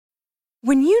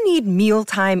When you need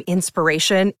mealtime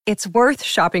inspiration, it's worth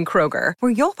shopping Kroger,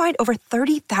 where you'll find over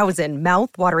 30,000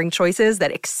 mouth-watering choices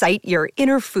that excite your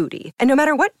inner foodie. And no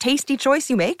matter what tasty choice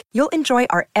you make, you'll enjoy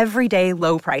our everyday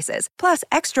low prices, plus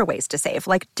extra ways to save,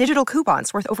 like digital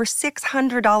coupons worth over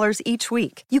 $600 each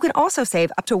week. You can also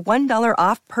save up to $1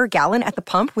 off per gallon at the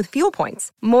pump with fuel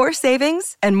points. More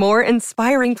savings and more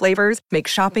inspiring flavors make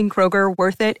shopping Kroger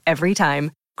worth it every time.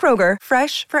 Kroger,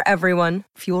 fresh for everyone.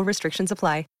 Fuel restrictions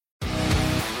apply.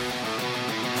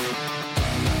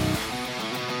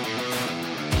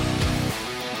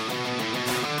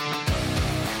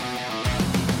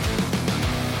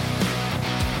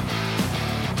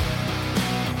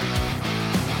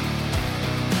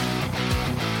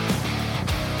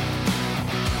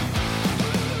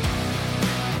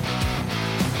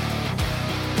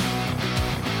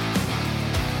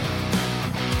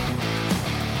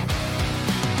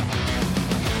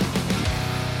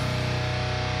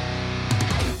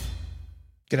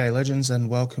 G'day legends and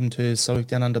welcome to Celtic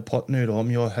Down Under Pot Noodle.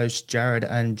 I'm your host Jared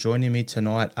and joining me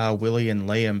tonight are Willie and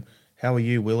Liam. How are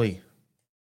you, Willie?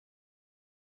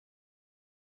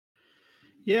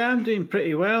 Yeah, I'm doing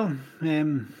pretty well.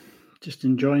 Just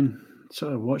enjoying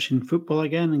sort of watching football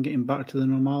again and getting back to the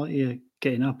normality of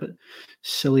getting up at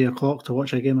silly o'clock to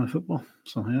watch a game of football.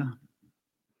 So yeah.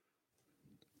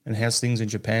 And how's things in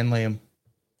Japan, Liam?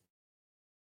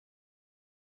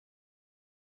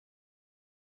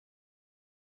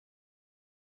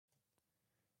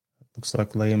 Looks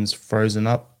like Liam's frozen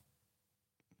up.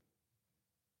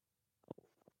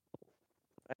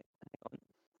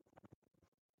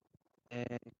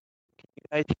 Can you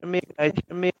guys hear me?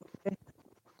 Okay?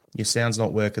 Your sound's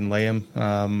not working,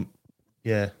 Liam.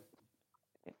 Yeah.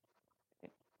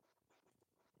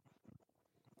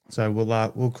 So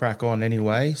we'll crack on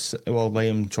anyway. While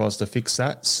Liam tries to fix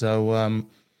that. So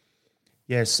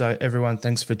so everyone,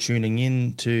 thanks for tuning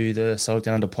in to the Celtic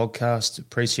Down Under podcast.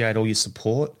 Appreciate all your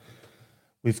support.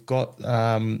 We've got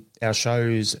our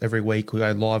shows every week. We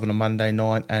go live on a Monday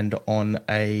night and on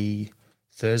a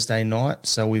Thursday night.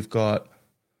 So we've got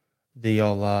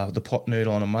the Pot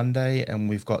Noodle on a Monday, and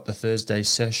we've got the Thursday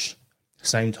sesh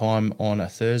same time on a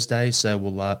Thursday. So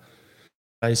we'll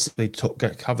basically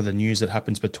cover the news that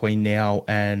happens between now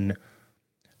and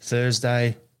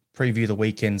Thursday, preview the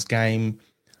weekend's game.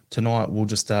 Tonight we'll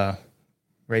just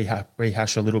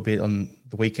rehash a little bit on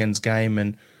the weekend's game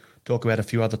and talk about a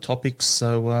few other topics.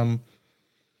 So,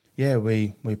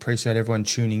 we appreciate everyone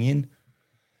tuning in.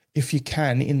 If you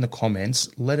can, in the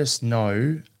comments, let us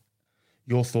know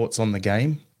your thoughts on the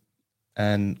game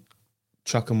and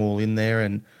chuck them all in there,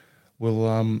 and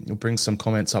we'll bring some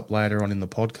comments up later on in the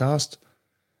podcast.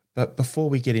 But before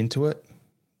we get into it,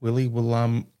 Willie,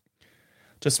 we'll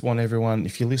just want everyone,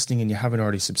 if you're listening and you haven't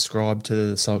already subscribed to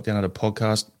the Celtic Down Under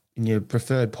podcast in your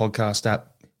preferred podcast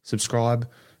app, subscribe.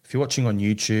 If you're watching on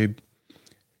YouTube,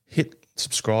 hit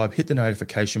subscribe, hit the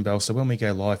notification bell, so when we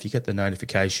go live, you get the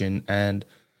notification. And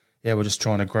yeah, we're just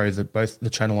trying to grow the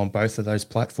channel on both of those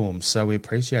platforms, so we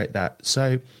appreciate that.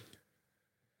 So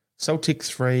Celtic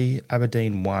 3,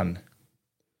 Aberdeen 1.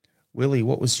 Willie,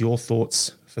 what was your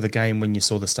thoughts for the game when you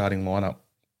saw the starting lineup?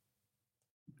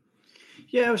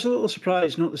 Yeah, I was a little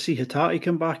surprised not to see Hatate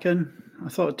come back in. I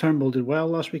thought Turnbull did well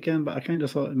last weekend, but I kind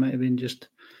of thought it might have been just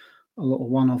a little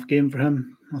one-off game for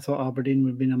him. I thought Aberdeen would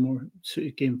have been a more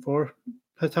suited game for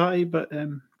Hatate, but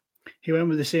he went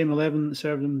with the same 11 that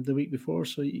served him the week before,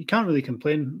 so you can't really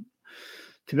complain.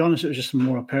 To be honest, it was just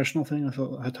more a personal thing. I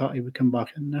thought Hatate would come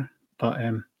back in there. But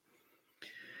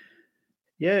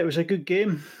it was a good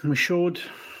game. We showed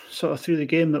sort of through the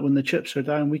game that when the chips are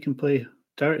down, we can play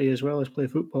dirty as well as play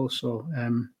football. So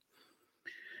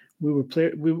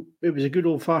it was a good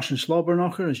old-fashioned slobber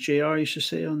knocker, as JR used to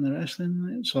say on the wrestling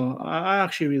night. So I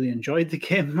actually really enjoyed the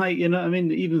game, Mike. You know what I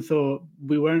mean? Even though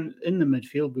we weren't in the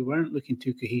midfield, we weren't looking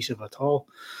too cohesive at all.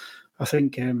 I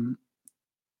think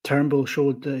Turnbull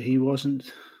showed that he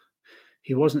wasn't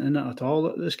in it at all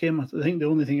at this game. I think the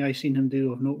only thing I seen him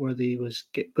do of noteworthy was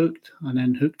get booked and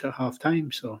then hooked at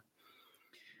half-time. So,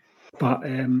 but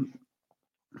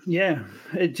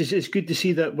it's good to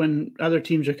see that when other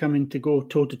teams are coming to go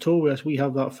toe-to-toe with us, we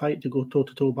have that fight to go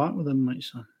toe-to-toe back with them, Mike.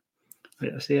 So,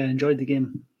 like I say, I enjoyed the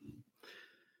game.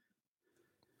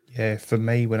 Yeah, for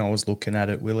me, when I was looking at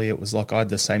it, Willie, it was like I had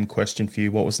the same question for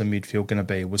you. What was the midfield going to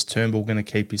be? Was Turnbull going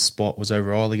to keep his spot? Was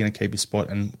O'Reilly going to keep his spot?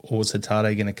 Or was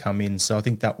Hatate going to come in? So I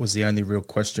think that was the only real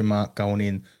question mark going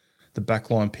in. The back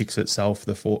line picks itself.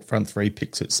 The front three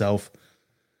picks itself.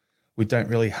 We don't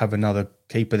really have another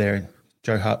keeper there.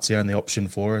 Joe Hart's the only option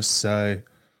for us. So,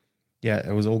 yeah,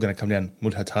 it was all going to come down.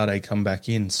 Would Hatate come back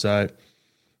in? So,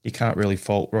 you can't really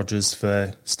fault Rodgers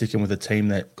for sticking with a team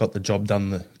that got the job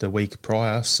done the week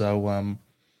prior. So,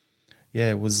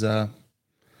 it was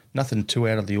nothing too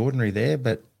out of the ordinary there.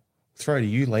 But throw to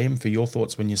you, Liam, for your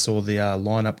thoughts when you saw the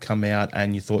lineup come out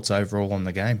and your thoughts overall on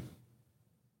the game.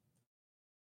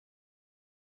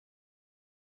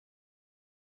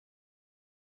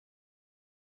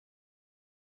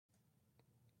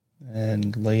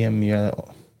 And Liam,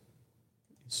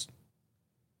 it's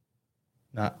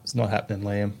not happening,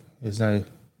 Liam. There's no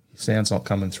sound's not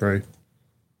coming through.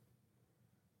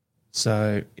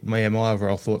 So my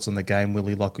overall thoughts on the game,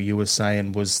 Willie, like you were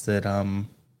saying, was that I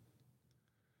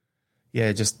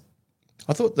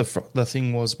thought the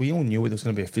thing was we all knew it was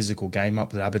going to be a physical game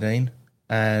up at Aberdeen,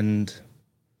 and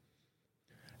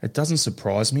it doesn't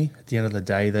surprise me at the end of the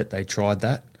day that they tried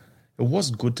that. It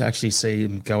was good to actually see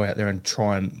him go out there and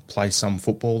try and play some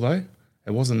football, though.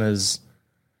 It wasn't as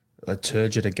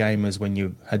turgid a game as when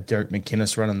you had Derek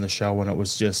McInnes running the show and it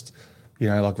was just,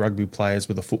 like rugby players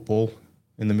with a football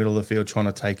in the middle of the field trying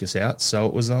to take us out. So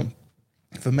it was,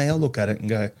 for me, I look at it and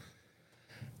go,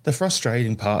 the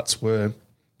frustrating parts were,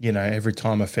 every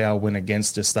time a foul went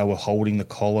against us, they were holding the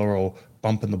collar or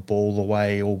bumping the ball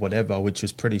away or whatever, which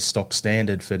was pretty stock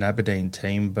standard for an Aberdeen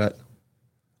team. But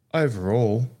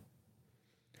overall,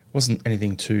 wasn't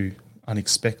anything too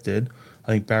unexpected. I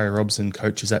think Barry Robson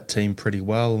coaches that team pretty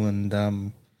well, and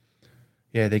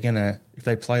they're gonna, if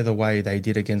they play the way they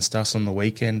did against us on the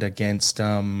weekend against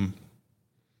the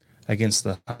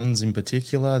Huns in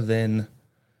particular, then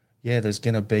there's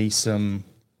gonna be it's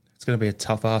gonna be a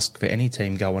tough ask for any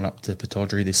team going up to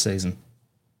Pittodrie this season.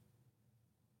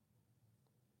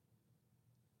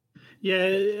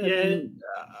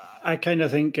 I kind of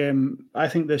think I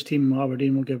think this team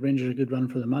Aberdeen will give Rangers a good run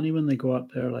for the money when they go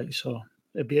up there. So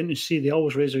it'd be interesting to see. They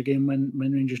always raise their game when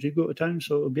Rangers do go to town,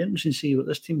 so it'll be interesting to see what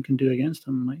this team can do against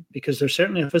them. Because they're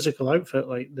certainly a physical outfit.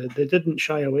 They didn't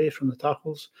shy away from the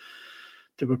tackles.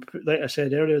 They were, like I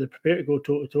said earlier, they're prepared to go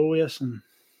toe to toe with us, and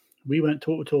we went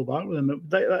toe to toe back with them.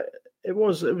 It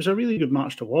was a really good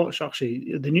match to watch.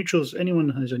 Actually, the neutrals, anyone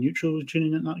who's a neutral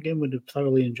tuning in that game would have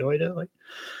thoroughly enjoyed it.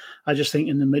 I just think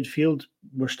in the midfield,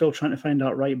 we're still trying to find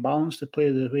that right balance to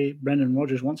play the way Brendan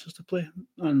Rodgers wants us to play,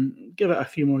 and give it a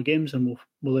few more games, and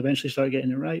we'll eventually start getting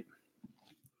it right.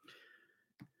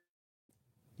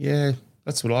 Yeah,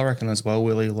 that's what I reckon as well,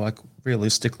 Willie.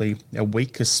 Realistically, our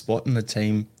weakest spot in the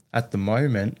team at the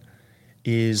moment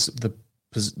is the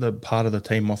part of the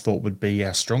team I thought would be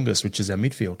our strongest, which is our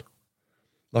midfield.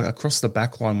 Across the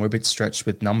back line, we're a bit stretched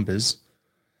with numbers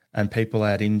and people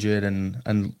out injured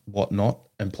and whatnot,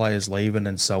 and players leaving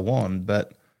and so on.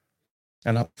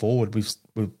 And up forward, we've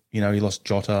you lost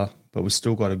Jota, but we've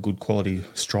still got a good quality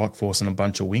strike force and a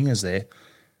bunch of wingers there.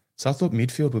 So I thought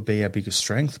midfield would be our biggest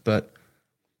strength, but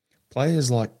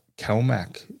players like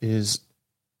Kalmack is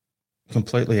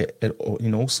completely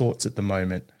in all sorts at the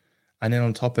moment. And then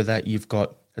on top of that, you've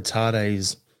got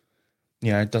Atade's,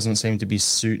 doesn't seem to be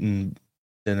suiting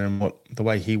the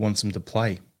way he wants him to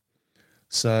play.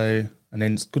 So, and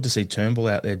then it's good to see Turnbull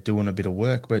out there doing a bit of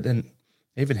work, but then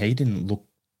even he didn't look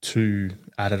too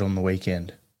at it on the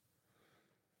weekend.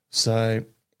 So,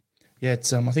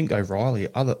 it's I think O'Reilly,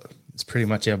 it's pretty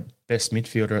much our best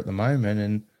midfielder at the moment,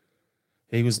 and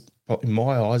he was, in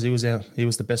my eyes, he was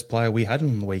the best player we had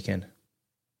on the weekend.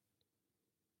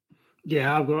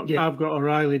 Yeah, I've got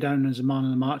O'Reilly down as a man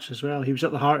of the match as well. He was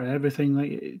at the heart of everything.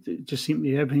 It just seemed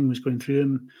everything was going through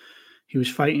him. He was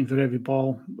fighting for every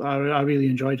ball. I really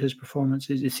enjoyed his performance.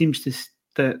 It seems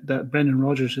that Brendan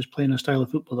Rodgers is playing a style of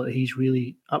football that he's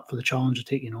really up for the challenge of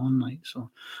taking on.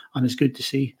 And it's good to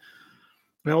see.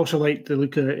 I also liked the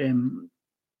look at Home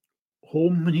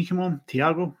when he came on.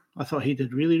 Thiago, I thought he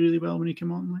did really, really well when he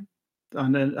came on.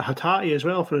 And then Hatate as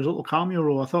well for his little cameo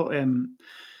role. I thought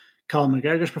Callum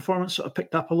McGregor's performance sort of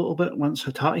picked up a little bit once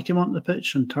Hatate came onto the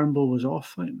pitch and Turnbull was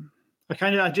off.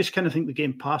 I just kind of think the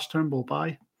game passed Turnbull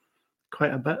by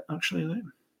quite a bit, actually.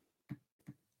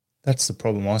 That's the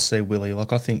problem I see, Willie.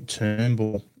 I think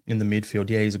Turnbull in the midfield,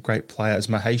 he's a great player. As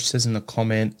Mahesh says in the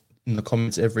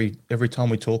comments every time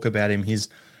we talk about him, he's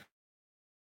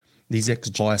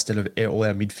ex-biased out of all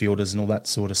our midfielders and all that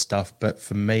sort of stuff. But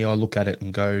for me, I look at it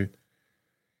and go,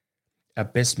 our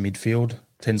best midfield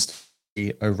tends to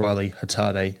be O'Reilly,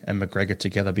 Hatate and McGregor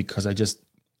together because they just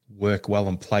work well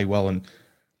and play well, and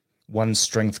one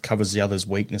strength covers the other's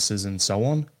weaknesses and so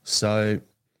on. So,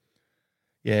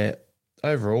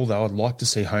 overall, though, I'd like to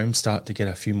see Holmes start to get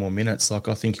a few more minutes. I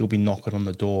think he'll be knocking on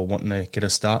the door, wanting to get a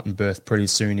starting berth pretty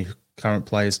soon if current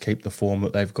players keep the form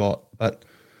that they've got. But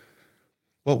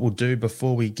what we'll do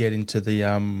before we get into the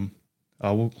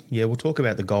we'll talk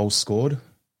about the goals scored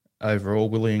overall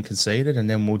Willian conceded, and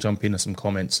then we'll jump into some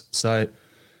comments. So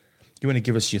you want to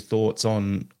give us your thoughts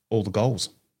on all the goals?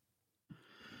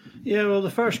 Yeah, well, the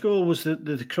first goal was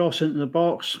the cross into the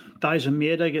box. Dyson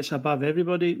Maeda gets above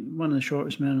everybody, one of the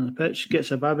shortest men on the pitch, gets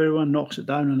above everyone, knocks it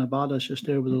down, and Abada's just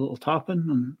there with a little tap-in.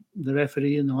 And the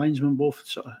referee and the linesman both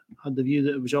sort of had the view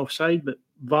that it was offside, but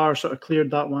VAR sort of cleared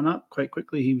that one up quite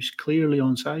quickly. He was clearly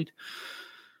onside.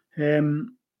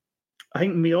 I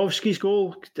think Miovski's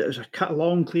goal, it was a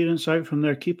long clearance out from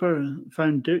their keeper,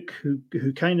 found Duke, who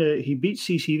kind of he beat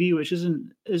CCV, which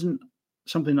isn't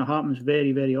something that happens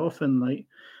very, very often.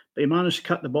 But he managed to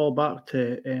cut the ball back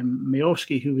to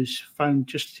Miovski, who was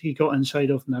found he got inside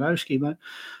of Narowski. But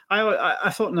I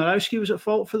thought Narowski was at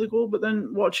fault for the goal, but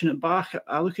then watching it back,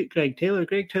 I look at Greg Taylor.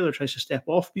 Greg Taylor tries to step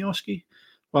off Miovski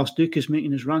whilst Duke is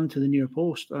making his run to the near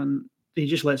post, and he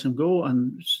just lets him go.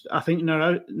 And I think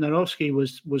Narowski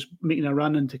was making a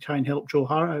run in to try and help Joe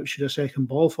Hart out. Should a second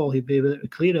ball fall, he'd be able to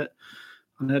clear it.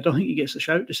 And I don't think he gets the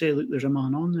shout to say, look, there's a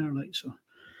man on there.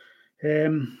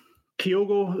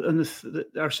 Kyogo and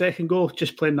our second goal,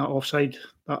 just playing that offside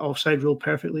role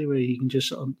perfectly, where he can just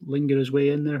sort of linger his way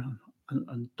in there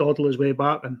and dawdle his way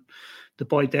back. And the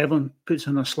boy Devlin puts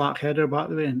in a slack header back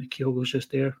the way, and Kyogo's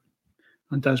just there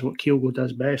and does what Kyogo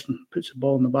does best and puts the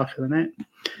ball in the back of the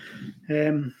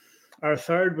net. Our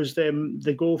third was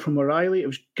the goal from O'Reilly. It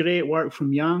was great work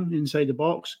from Yang inside the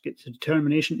box, get the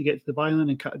determination to get to the byline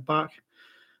and cut it back.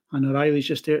 And O'Reilly's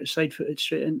just there, side-footed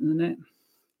straight into the net.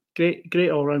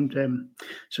 Great all round.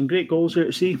 Some great goals there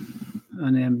to see,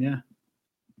 and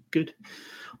good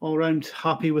all round.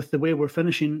 Happy with the way we're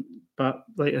finishing, but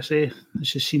like I say, there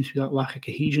just seems to be that lack of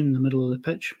cohesion in the middle of the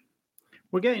pitch.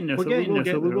 We're getting there. We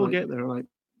will get there. Like,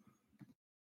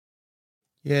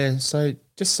 yeah. So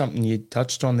just something you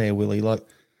touched on there, Willie. Like,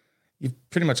 you've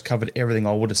pretty much covered everything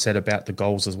I would have said about the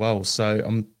goals as well. So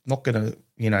I'm not going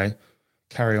to,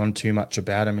 carry on too much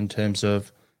about them in terms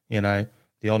of,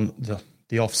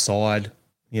 the offside,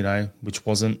 which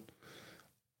wasn't.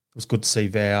 It was good to see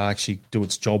VAR actually do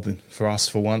its job for us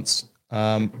for once.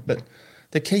 But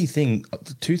the key thing,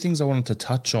 the two things I wanted to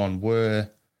touch on were,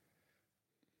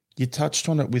 you touched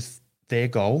on it with their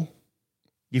goal.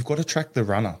 You've got to track the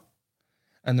runner.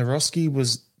 And Narowski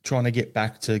was trying to get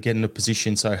back to get in a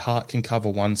position so Hart can cover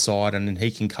one side and then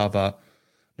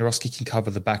Narowski can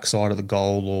cover the back side of the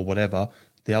goal or whatever,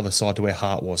 the other side to where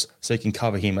Hart was, so he can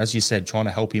cover him, as you said, trying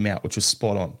to help him out, which was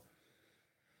spot on.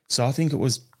 So I think it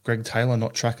was Greg Taylor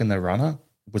not tracking the runner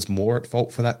was more at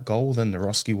fault for that goal than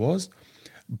Narowski was.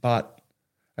 But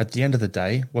at the end of the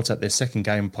day, what's that, their second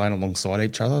game playing alongside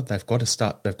each other? They've got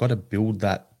to build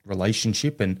that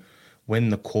relationship, and when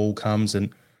the call comes,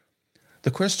 and the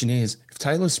question is, if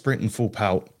Taylor's sprinting full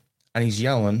pelt and he's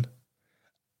yelling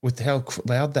with how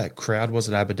loud that crowd was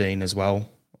at Aberdeen as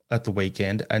well at the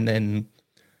weekend, and then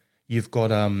you've got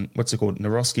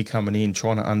Narowski coming in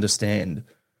trying to understand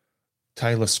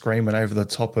Taylor screaming over the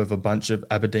top of a bunch of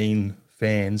Aberdeen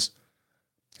fans,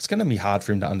 it's going to be hard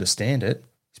for him to understand it.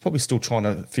 He's probably still trying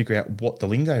to figure out what the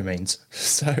lingo means.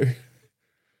 So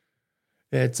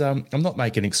it's I'm not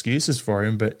making excuses for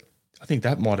him, but I think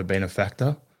that might have been a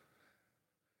factor.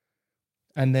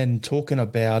 And then talking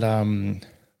about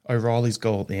O'Reilly's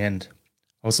goal at the end,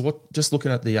 I was just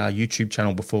looking at the YouTube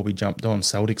channel before we jumped on,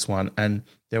 Celtics one, and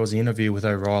there was an interview with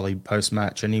O'Reilly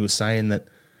post-match, and he was saying that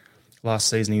last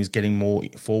season he was getting more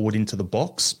forward into the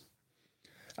box,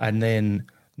 and then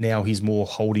now he's more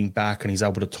holding back and he's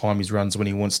able to time his runs when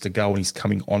he wants to go and he's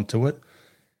coming onto it.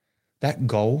 That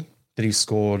goal that he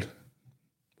scored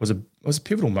was a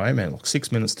pivotal moment, like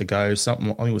 6 minutes to go, I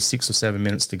think it was 6 or 7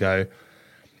 minutes to go,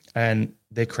 and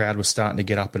their crowd was starting to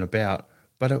get up and about,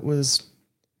 but it was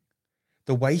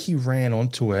the way he ran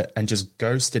onto it and just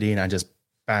ghosted in and just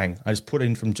bang. I just put it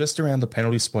in from just around the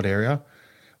penalty spot area.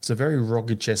 It's a very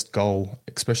rugged chest goal,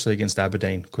 especially against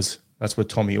Aberdeen, because that's where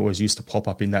Tommy always used to pop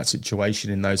up in that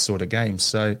situation in those sort of games.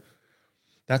 So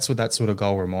that's what that sort of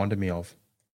goal reminded me of.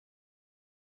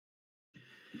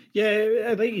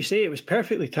 Yeah, like you say, it was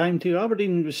perfectly timed too.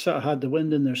 Aberdeen was sort of had the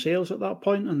wind in their sails at that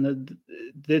point, and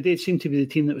they seemed to be the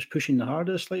team that was pushing the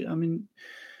hardest. Like, I mean,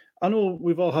 I know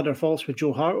we've all had our faults with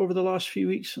Joe Hart over the last few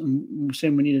weeks, and we're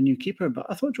saying we need a new keeper, but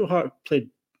I thought Joe Hart played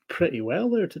pretty well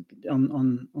there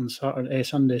on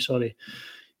Sunday. Sorry,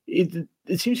 it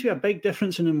seems to be a big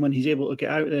difference in him when he's able to get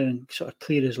out there and sort of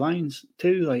clear his lines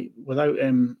too, like without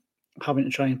having to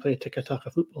try and play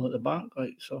tiki-taka football at the back.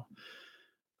 Like, so,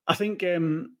 I think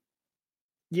to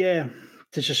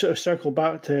just sort of circle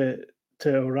back to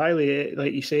O'Reilly,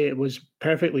 like you say, it was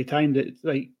perfectly timed. It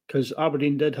because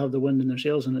Aberdeen did have the wind in their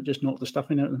sails, and it just knocked the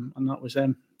stuffing out of them, and that was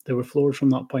them. They were floored from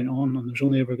that point on, and there's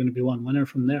only ever going to be one winner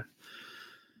from there.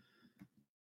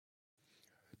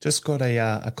 Just got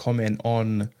a comment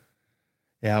on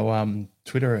our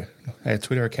Twitter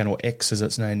account, or X as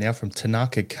it's known now, from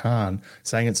Tanaka Khan,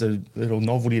 saying it's a little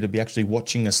novelty to be actually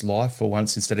watching us live for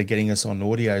once instead of getting us on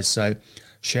audio. So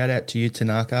shout out to you,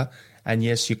 Tanaka. And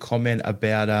yes, your comment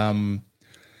about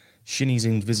Shinny's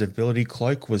invisibility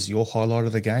cloak was your highlight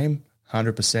of the game.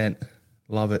 100%.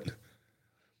 Love it.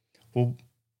 We'll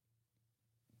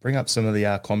bring up some of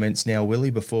the comments now,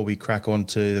 Willie, before we crack on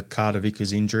to the Carter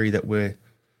Vickers injury that we've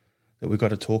got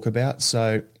to talk about.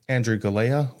 So Andrew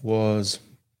Galea was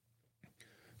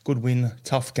good win,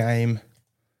 tough game.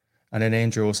 And then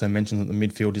Andrew also mentioned that the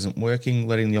midfield isn't working,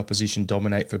 letting the opposition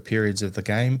dominate for periods of the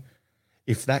game.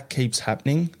 If that keeps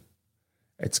happening,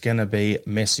 it's going to be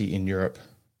messy in Europe.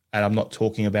 And I'm not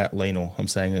talking about Lionel. I'm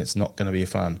saying it's not going to be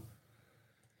fun.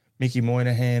 Mickey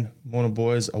Moynihan, morning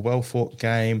boys, a well-fought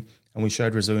game, and we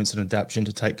showed resilience and adaptation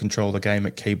to take control of the game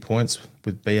at key points,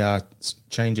 with BR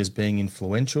changes being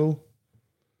influential.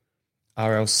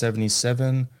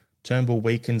 RL77, Turnbull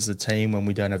weakens the team when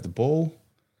we don't have the ball.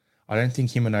 I don't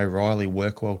think him and O'Reilly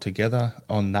work well together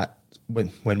on that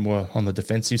when we're on the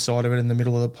defensive side of it in the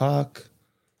middle of the park.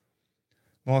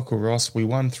 Michael Ross, we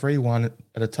won 3-1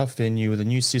 at a tough venue with a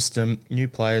new system, new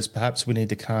players. Perhaps we need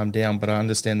to calm down, but I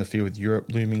understand the fear with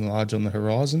Europe looming large on the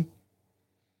horizon.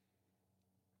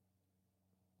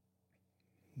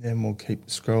 Then we'll keep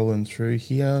scrolling through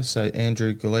here. So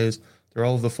Andrew Galeas, the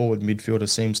role of the forward midfielder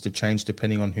seems to change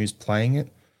depending on who's playing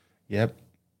it. Yep.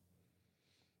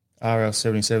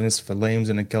 RL77 is for Liam's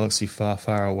in a galaxy far,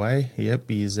 far away. Yep,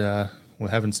 we're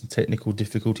having some technical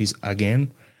difficulties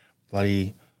again.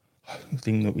 Bloody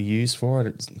thing that we use for it.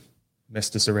 It's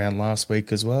messed us around last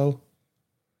week as well.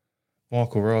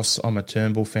 Michael Ross, I'm a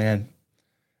Turnbull fan.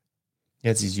 He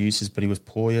has his uses, but he was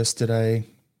poor yesterday.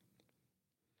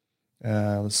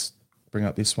 Let's bring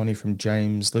up this one here from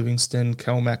James Livingston.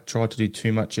 Calmac tried to do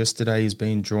too much yesterday. He's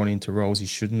been drawn into roles he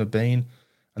shouldn't have been,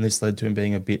 and this led to him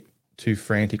being a bit too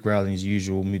frantic rather than his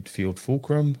usual midfield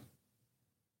fulcrum.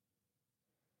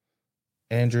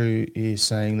 Andrew is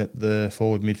saying that the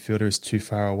forward midfielder is too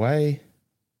far away.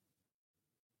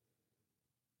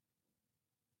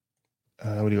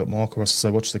 What do you got, Michael Ross? So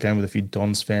I watched the game with a few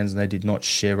Dons fans, and they did not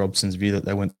share Robson's view that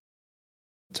they went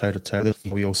toe-to-toe.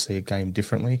 We all see a game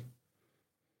differently.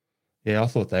 Yeah, I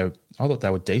thought they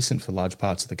were decent for large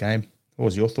parts of the game. What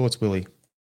was your thoughts, Willie?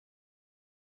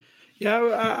 Yeah,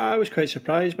 I was quite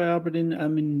surprised by Aberdeen. I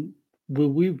mean,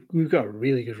 we've got a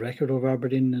really good record over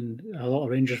Aberdeen, and a lot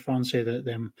of Rangers fans say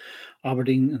that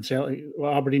Aberdeen and Celtic,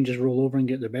 Aberdeen just roll over and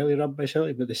get their belly rubbed by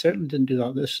Celtic, but they certainly didn't do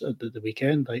that this at the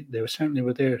weekend. Like, they certainly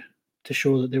were there to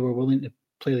show that they were willing to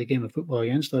play the game of football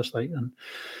against us. Like, and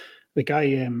the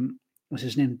guy, what's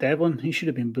his name, Devlin, he should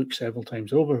have been booked several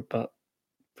times over, but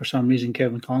for some reason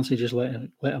Kevin Clancy just let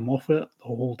him off with it the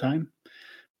whole time.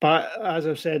 But as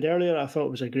I've said earlier, I thought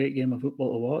it was a great game of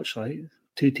football to watch. Like,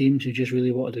 two teams who just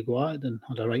really wanted to go at it and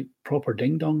had a right proper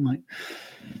ding dong. Like,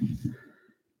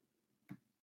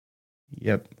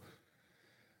 yep,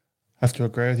 I have to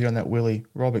agree with you on that, Willie.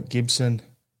 Robert Gibson,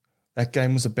 that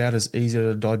game was about as easy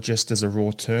to digest as a raw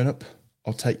turnip.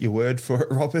 I'll take your word for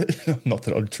it, Robert. Not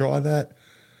that I'd try that.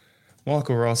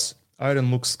 Michael Ross, Odin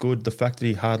looks good. The fact that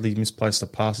he hardly misplaced a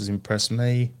pass has impressed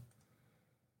me.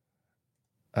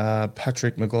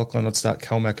 Patrick McLaughlin, I'd start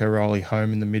Calmac O'Reilly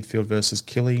home in the midfield versus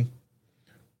Killy.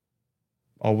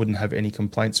 I wouldn't have any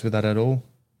complaints with that at all.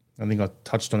 I think I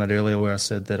touched on it earlier where I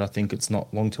said that I think it's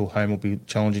not long till home will be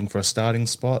challenging for a starting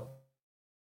spot.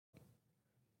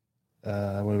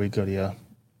 What do we got here?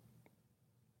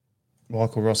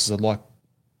 Michael Ross, I'd like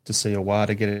to see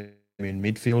Awada get him in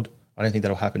midfield. I don't think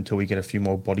that'll happen until we get a few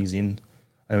more bodies in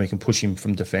and we can push him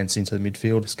from defence into the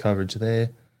midfield. His coverage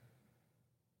there.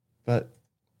 But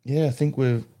yeah, I think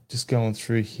we're just going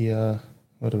through here.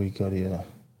 What do we got here?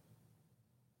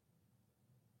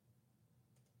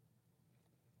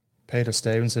 Peter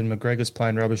Stevenson, McGregor's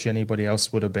playing rubbish. Anybody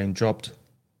else would have been dropped.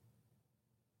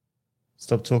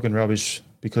 Stop talking rubbish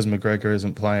because McGregor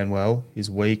isn't playing well.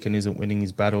 He's weak and isn't winning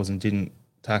his battles and didn't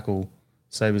tackle,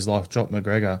 save his life. Drop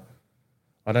McGregor.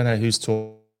 I don't know who's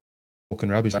talking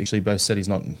rubbish. Actually, both said he's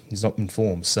not in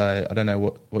form. So I don't know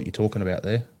what you're talking about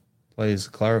there. Please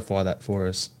clarify that for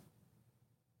us.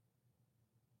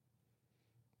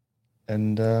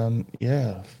 And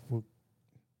yeah,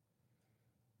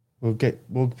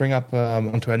 we'll bring up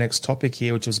onto our next topic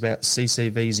here, which was about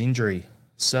CCV's injury.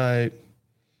 So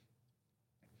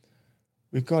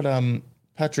we've got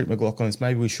Patrick McLaughlin.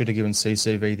 Maybe we should have given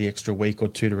CCV the extra week or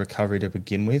two to recovery to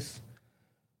begin with.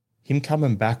 Him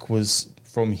coming back was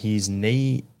from his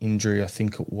knee injury, I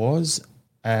think it was,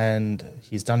 and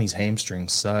he's done his hamstring.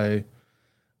 So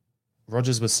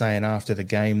Rogers was saying after the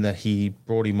game that he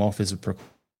brought him off as a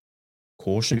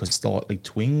precaution because slightly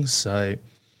twings. So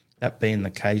that being the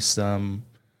case,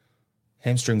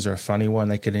 hamstrings are a funny one.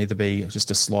 They can either be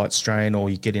just a slight strain, or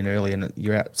you get in early and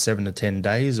you're out 7 to 10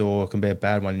 days, or it can be a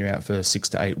bad one. You're out for 6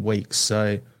 to 8 weeks.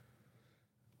 So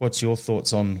what's your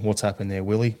thoughts on what's happened there,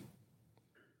 Willie?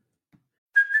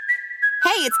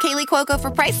 Hey, it's Kaylee Cuoco for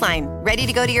Priceline. Ready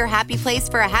to go to your happy place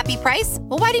for a happy price?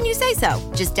 Well, why didn't you say so?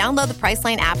 Just download the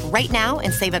Priceline app right now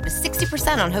and save up to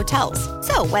 60% on hotels.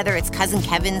 So whether it's Cousin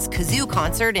Kevin's Kazoo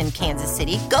Concert in Kansas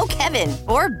City, go Kevin,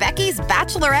 or Becky's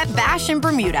Bachelorette Bash in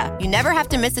Bermuda, you never have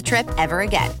to miss a trip ever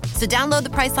again. So download the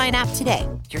Priceline app today.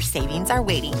 Your savings are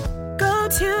waiting. Go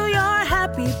to your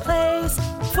happy place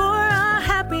for a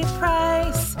happy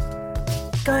price.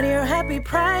 Go to your happy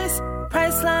price,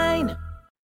 Priceline.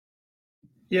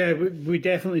 Yeah, we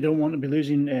definitely don't want to be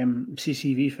losing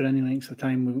CCV for any length of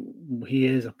time. He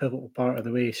is a pivotal part of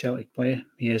the way Celtic play.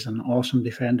 He is an awesome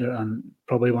defender and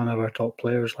probably one of our top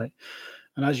players.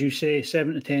 And as you say,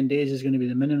 7 to 10 days is going to be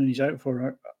the minimum he's out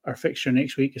for. Our fixture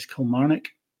next week is Kilmarnock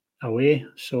away,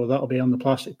 so that'll be on the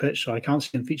plastic pitch. So I can't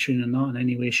see him featuring in that in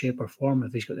any way, shape, or form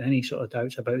if he's got any sort of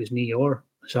doubts about his knee or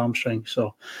his hamstring.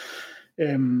 So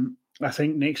I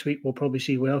think next week we'll probably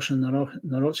see Welsh and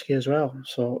Narodsky as well.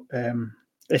 So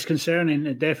it's concerning.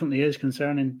 It definitely is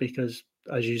concerning because,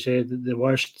 as you said, the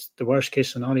worst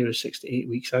case scenario is 6 to 8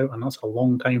 weeks out, and that's a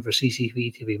long time for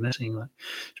CCV to be missing,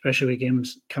 especially with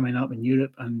games coming up in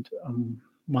Europe and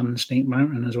one Snake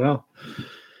Mountain as well.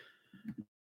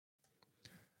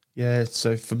 Yeah,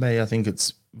 so for me, I think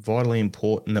it's vitally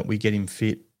important that we get him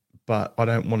fit, but I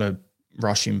don't want to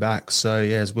rush him back. So,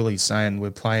 yeah, as Willie's saying,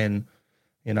 we're playing,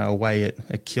 away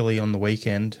at Killy on the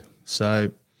weekend.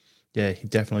 So, yeah, he'd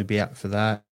definitely be out for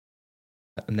that.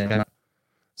 And then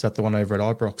is that the one over at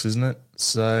Ibrox, isn't it?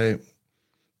 So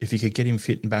if you could get him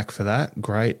fit and back for that,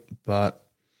 great. But,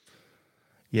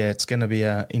 yeah, it's going to be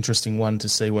an interesting one to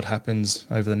see what happens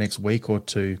over the next week or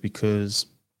two because,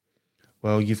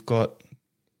 well, you've got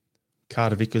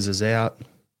Carter Vickers is out.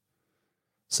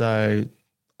 So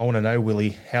I want to know,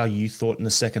 Willie, how you thought in the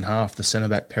second half the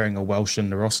centre-back pairing of Welsh and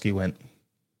Narosky went.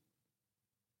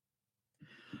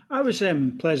 I was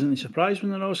pleasantly surprised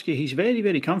with Narosky. He's very,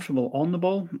 very comfortable on the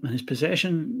ball, and his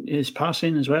possession, his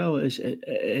passing as well is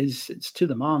it's to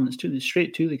the man. It's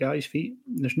straight to the guy's feet.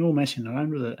 There's no messing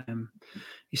around with it.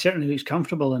 He certainly looks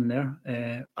comfortable in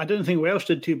there. I don't think Welsh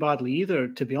did too badly either,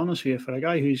 to be honest with you. For a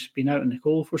guy who's been out in the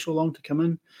cold for so long to come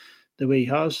in the way he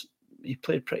has, he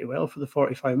played pretty well for the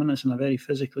 45 minutes in a very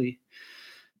physically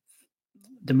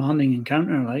demanding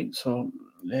encounter. So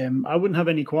I wouldn't have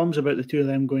any qualms about the two of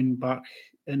them going back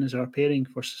in as our pairing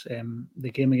for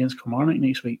the game against Kilmarnock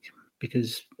next week,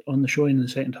 because on the showing in the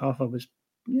second half, I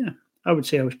would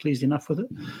say I was pleased enough with it.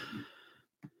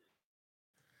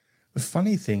 The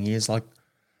funny thing is,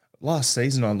 last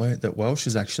season I learnt that Welsh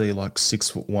is actually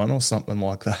 6'1" or something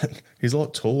like that. He's a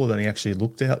lot taller than he actually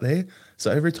looked out there. So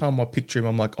every time I picture him,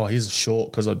 I'm like, oh, he's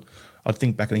short, because I'd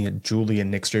think back and he had Julian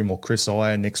next to him or Chris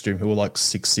Iron next to him who were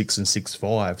 6'6" and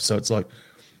 6'5". So it's like,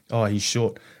 oh, he's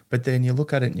short. But then you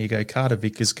look at it and you go, Carter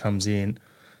Vickers comes in.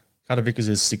 Carter Vickers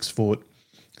is 6 foot,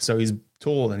 so he's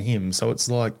taller than him. So it's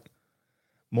like,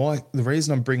 the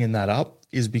reason I'm bringing that up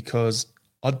is because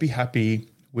I'd be happy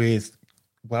with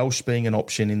Welsh being an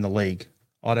option in the league.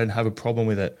 I don't have a problem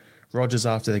with it. Rogers,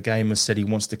 after the game, has said he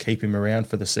wants to keep him around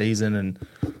for the season and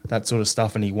that sort of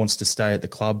stuff, and he wants to stay at the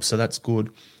club, so that's good.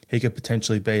 He could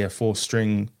potentially be a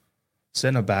 4-string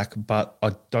centre-back, but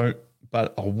I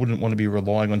wouldn't want to be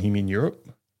relying on him in Europe.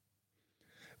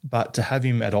 But to have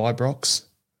him at Ibrox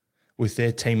with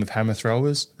their team of hammer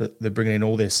throwers, that they're bringing in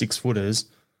all their 6-footers,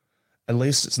 at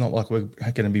least it's not like we're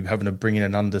going to be having to bring in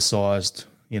an undersized,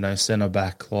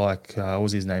 centre-back what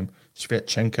was his name?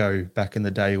 Shevchenko back in the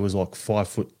day, who was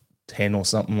 5'10" or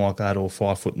something like that, or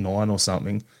 5'9" or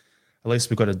something. At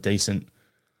least we've got a decent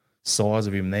size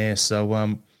of him there. So,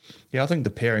 I think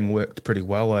the pairing worked pretty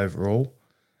well overall.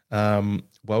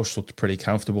 Welsh looked pretty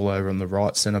comfortable over on the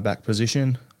right centre-back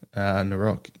position.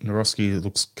 Narosky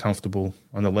looks comfortable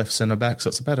on the left centre-back. So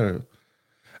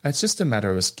it's just a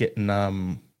matter of us getting,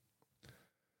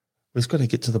 we've got to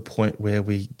get to the point where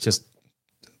we just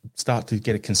start to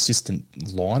get a consistent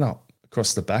lineup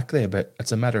across the back there. But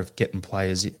it's a matter of getting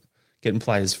players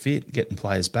fit, getting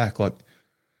players back.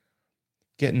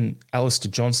 Getting Alistair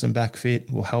Johnson back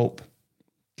fit will help.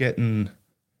 Getting,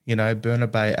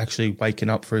 Bernabei actually waking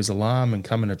up for his alarm and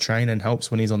coming to training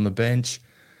helps when he's on the bench.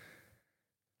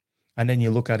 And then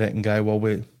you look at it and go,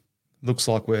 well, looks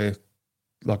like we're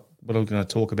what I'm going to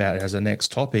talk about as the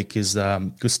next topic is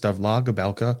Gustav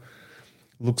Lagerbalker.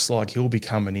 looks like he'll be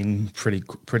coming in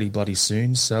pretty bloody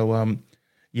soon. So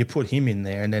you put him in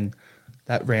there, and then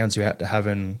that rounds you out to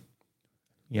having,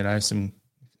 some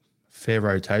fair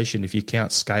rotation. If you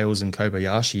count Scales and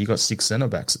Kobayashi, you got 6 centre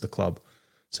backs at the club,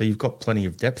 so you've got plenty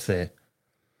of depth there.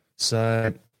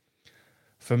 So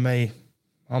for me,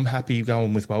 I'm happy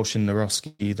going with Welsh and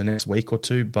Naroski the next week or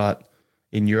two, but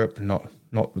in Europe, not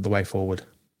the way forward.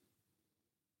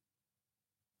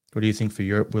 What do you think for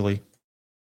Europe, Willie?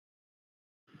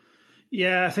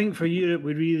 Yeah, I think for Europe,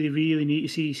 we really, really need to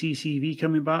see CCV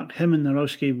coming back. Him and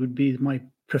Naroski would be my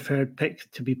preferred pick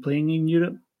to be playing in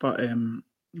Europe. But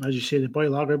as you say, the boy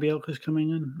Lagerbielke is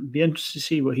coming in. It'd be interesting to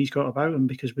see what he's got about him,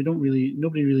 because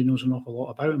nobody really knows an awful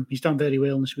lot about him. He's done very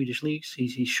well in the Swedish leagues.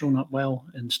 He's shown up well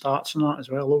in starts and that as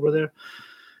well over there,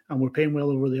 and we're paying well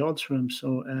over the odds for him.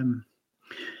 So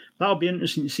that'll be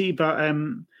interesting to see. But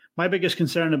my biggest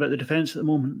concern about the defence at the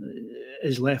moment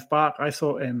is left back. I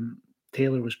thought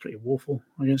Taylor was pretty woeful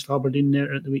against Aberdeen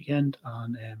there at the weekend,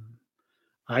 and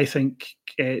I think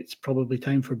it's probably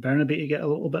time for Burnaby to get a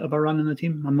little bit of a run in the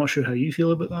team. I'm not sure how you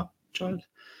feel about that, Chad.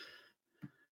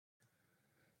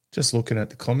 Just looking at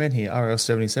the comment here,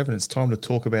 RL77, it's time to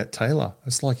talk about Taylor.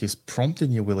 It's like he's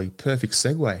prompting you, Willie. Perfect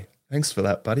segue. Thanks for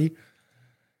that, buddy.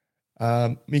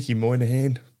 Mickey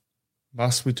Moynihan,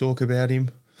 must we talk about him?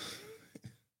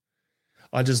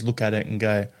 I just look at it and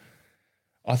go,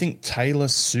 I think Taylor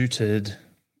suited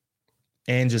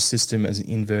Ange's system as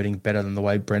inverting better than the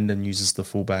way Brendan uses the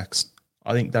fullbacks.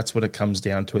 I think that's what it comes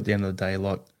down to at the end of the day.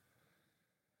 Like,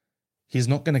 he's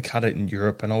not going to cut it in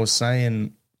Europe. And I was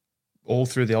saying all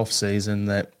through the off-season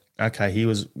that, okay, he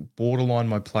was borderline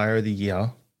my player of the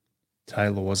year,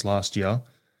 Taylor was last year,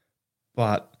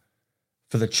 but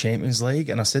for the Champions League,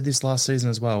 and I said this last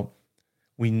season as well,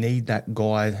 we need that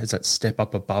guy as that step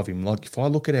up above him. Like, if I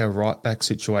look at our right-back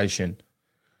situation,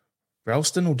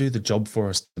 Ralston will do the job for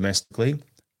us domestically,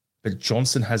 but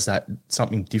Johnson has that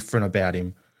something different about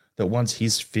him that once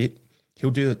he's fit, he'll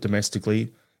do it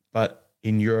domestically. But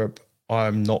in Europe,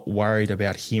 I'm not worried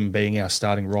about him being our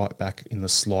starting right back in the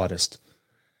slightest.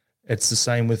 It's the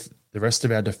same with the rest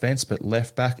of our defence, but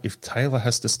left back, if Taylor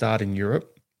has to start in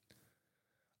Europe,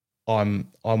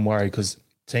 I'm worried, because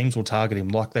teams will target him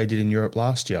like they did in Europe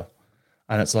last year.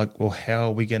 And it's like, well, how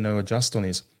are we going to adjust on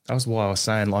this? That was why I was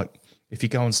saying, like, if you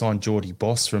go and sign Geordie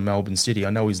Boss from Melbourne City,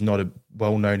 I know he's not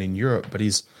well-known in Europe, but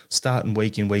he's starting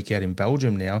week in, week out in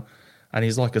Belgium now, and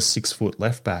he's like a 6-foot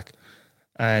left back.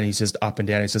 And he's just up and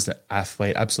down. He's just an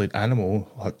athlete, absolute animal,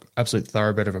 like absolute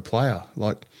thoroughbred of a player.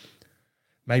 Like,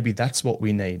 maybe that's what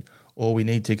we need. Or we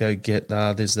need to go get,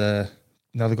 there's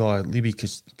another guy, Libby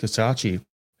Kasachi,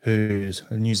 who's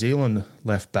a New Zealand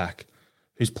left back,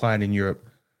 who's playing in Europe.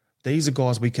 These are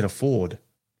guys we could afford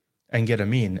and get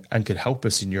them in and could help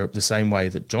us in Europe the same way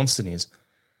that Johnston is.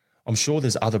 I'm sure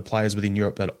there's other players within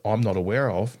Europe that I'm not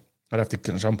aware of. I'd have to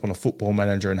jump on a Football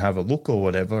Manager and have a look or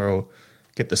whatever, or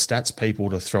get the stats people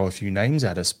to throw a few names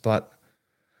at us. But,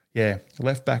 yeah,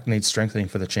 left back needs strengthening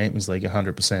for the Champions League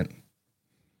 100%.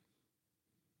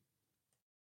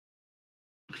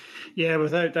 Yeah,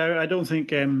 without doubt. I don't think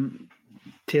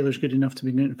Taylor's good enough to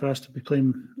be Newton for us to be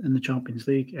playing in the Champions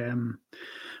League.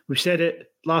 We've said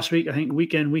it last week, I think,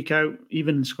 week in, week out,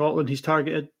 even in Scotland, he's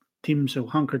targeted. Teams will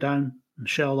hunker down and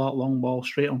shell that long ball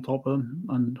straight on top of him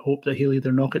and hope that he'll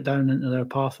either knock it down into their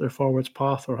path, their forwards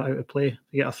path, or out of play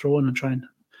to get a throw in and try and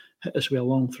hit us with a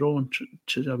long throw and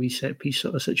choose a wee set piece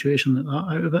sort of situation like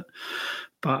that out of it.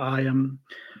 But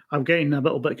I'm getting a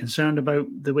little bit concerned about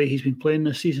the way he's been playing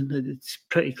this season. It's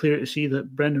pretty clear to see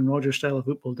that Brendan Rodgers' style of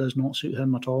football does not suit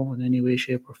him at all in any way,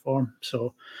 shape or form.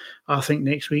 So I think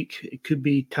next week it could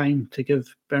be time to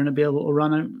give Burnaby a little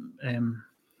run out.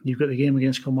 You've got the game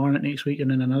against Kilmarnock next week, and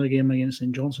then another game against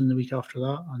St Johnstone the week after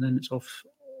that, and then it's off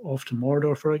to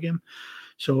Mordor for a game.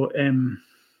 So,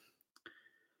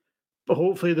 but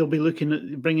hopefully they'll be looking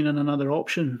at bringing in another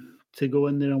option to go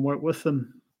in there and work with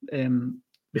them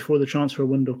before the transfer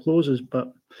window closes.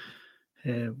 But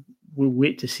we'll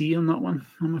wait to see on that one,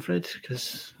 I'm afraid,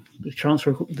 because the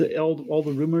transfer, all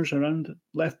the rumours around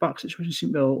left back situation seem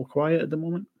to be a little quiet at the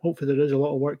moment. Hopefully there is a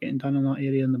lot of work getting done in that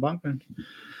area in the background.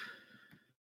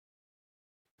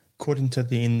 According to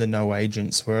the In the Know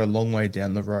agents, we're a long way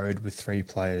down the road with 3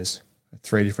 players,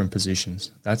 3 different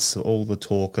positions. That's all the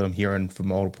talk I'm hearing from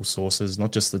multiple sources,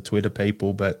 not just the Twitter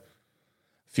people, but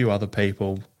a few other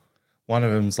people. One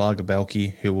of them's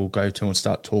Lagerbielke, who we'll go to and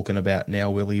start talking about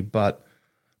now, Willie, but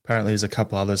apparently there's a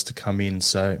couple others to come in.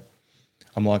 So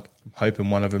I'm hoping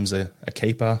one of them's a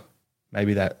keeper,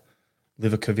 maybe that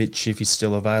Livakovic, if he's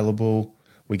still available.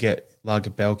 We get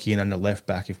Lagerbielke in and a left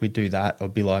back. If we do that, I'll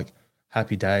be like,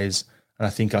 happy days. And I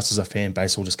think us as a fan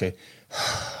base will just go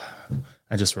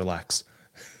and just relax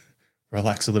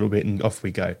a little bit, and off we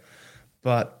go.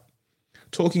 But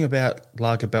talking about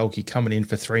Lagerbielke coming in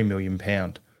for £3 million,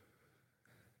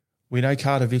 we know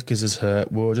Carter Vickers is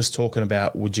hurt. We were just talking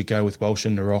about, would you go with Welsh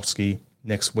and Narowski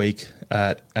next week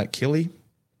at Killy?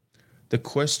 The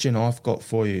question I've got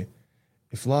for you,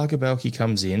 if Lagerbielke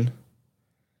comes in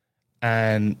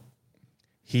and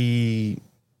he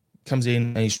comes in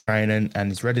and he's training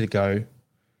and he's ready to go,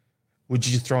 would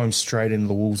you throw him straight into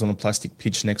the Wolves on a plastic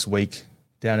pitch next week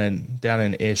down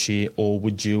in Ayrshire, or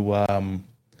would you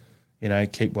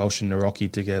keep Welsh and Narowski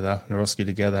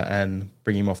together and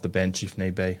bring him off the bench if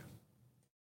need be?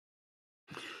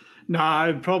 No, I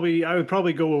would probably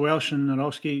go with Welsh and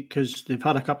Narowski because they've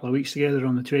had a couple of weeks together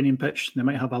on the training pitch. They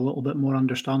might have a little bit more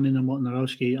understanding than what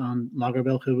Narowski and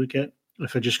Lagerbielke would get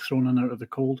if they're just thrown in out of the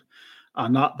cold.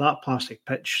 And that plastic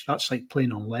pitch, that's like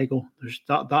playing on Lego.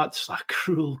 That's a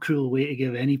cruel way to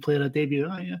give any player a debut.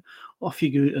 Yeah, off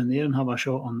you go in there and have a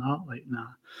shot on that. Like, nah.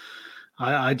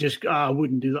 I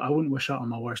wouldn't do that. I wouldn't wish that on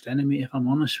my worst enemy, if I'm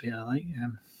honest with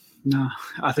you. Nah,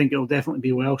 I think it'll definitely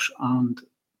be Welsh and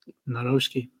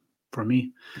Narowski for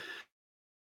me.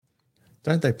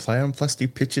 Don't they play on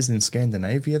plastic pitches in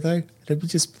Scandinavia, though? It'd be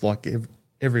just like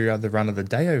every other run of the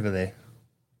day over there.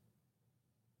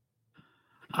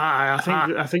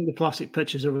 I think the plastic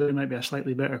pitches over there might be a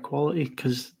slightly better quality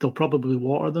because they'll probably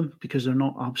water them because they're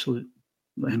not absolute.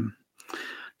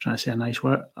 Trying to say a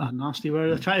nasty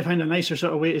word. I'm trying to find a nicer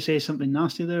sort of way to say something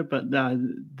nasty there, but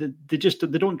they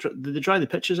dry the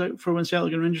pitches out for when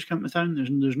Celtic and Rangers come to town.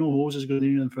 There's no hoses going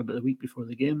in them for about a week before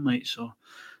the game, right? So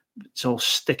it's all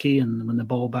sticky, and when the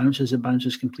ball bounces, it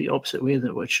bounces complete opposite way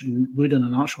which would on a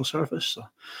natural surface. So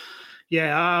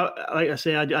yeah, like I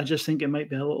say, I just think it might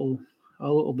be a little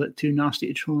bit too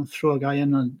nasty to throw a guy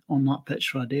in on that pitch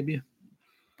for a debut.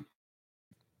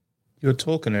 You were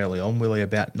talking early on, Willie,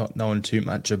 about not knowing too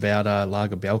much about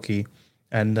Lagerbielke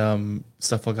and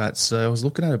stuff like that. So I was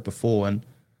looking at it before, and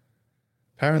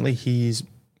apparently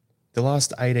the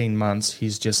last 18 months,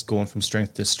 he's just gone from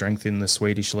strength to strength in the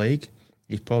Swedish league.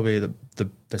 He's probably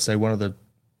they say one of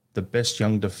the best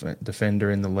young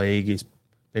defender in the league. He's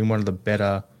been one of the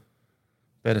better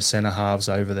centre halves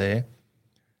over there,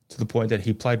 to the point that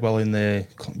he played well in the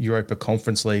Europa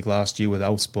Conference League last year with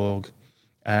Elfsborg,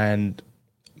 and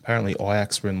apparently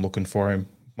Ajax were in looking for him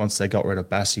once they got rid of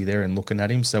Bassi there and looking at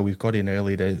him. So we've got in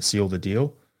early to seal the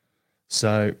deal.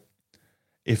 So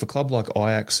if a club like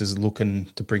Ajax is looking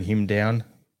to bring him down,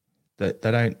 they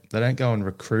don't go and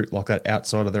recruit like that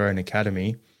outside of their own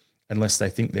academy unless they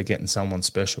think they're getting someone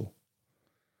special.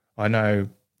 I know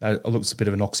it looks a bit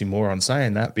of an oxymoron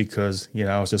saying that because,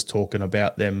 I was just talking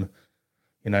about them,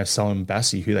 selling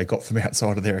Bassi, who they got from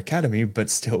outside of their academy,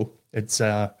 but still it's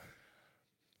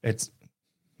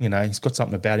he's got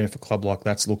something about him if a club like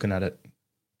that's looking at it.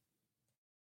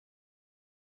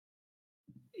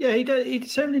 Yeah, he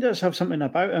certainly does have something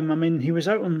about him. I mean, he was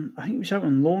out on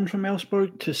loan from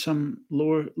Elfsborg to some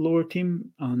lower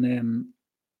team, and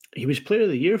he was Player of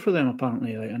the Year for them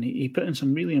apparently. And he put in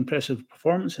some really impressive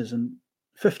performances. And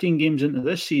 15 games into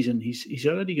this season, he's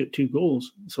already got 2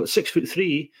 goals. So at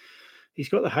 6'3", he's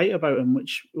got the height about him,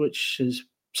 which is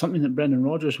something that Brendan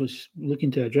Rodgers was looking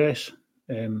to address.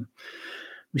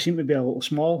 We seem to be a little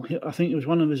small. I think it was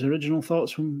one of his original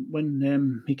thoughts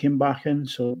when he came back in.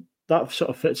 So that sort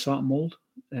of fits that mould.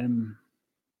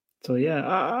 So yeah,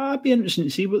 I'd be interested to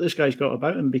see what this guy's got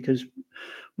about him because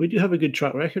we do have a good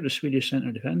track record of Swedish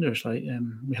centre defenders. Like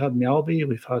we had Mjällby,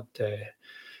 we've had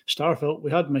Starfelt, we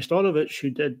had Majstorovic, who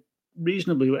did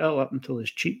reasonably well up until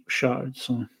his cheek shattered.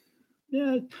 So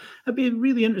yeah, I'd be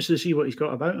really interested to see what he's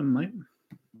got about him, like.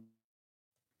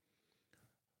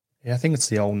 Yeah, I think it's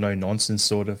the old no-nonsense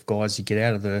sort of guys you get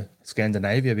out of the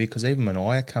Scandinavia, because even when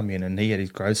I come in and he had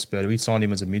his growth spurt, we signed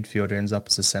him as a midfielder, ends up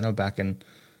as a centre-back, and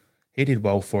he did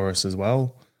well for us as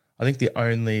well. I think the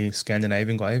only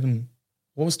Scandinavian guy,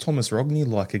 what was Thomas Rogney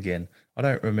like again? I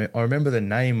don't remember. I remember the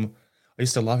name. I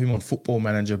used to love him on Football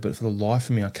Manager, but for the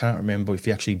life of me, I can't remember if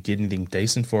he actually did anything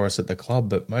decent for us at the club.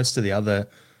 But most of the other,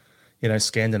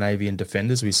 Scandinavian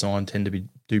defenders we signed tend to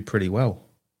do pretty well.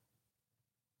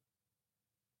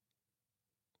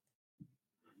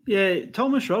 Yeah,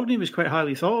 Thomas Rogney was quite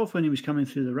highly thought of when he was coming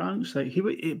through the ranks. Like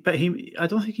I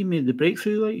don't think he made the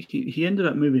breakthrough. Like he ended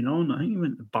up moving on. I think he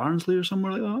went to Barnsley or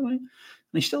somewhere like that. Like,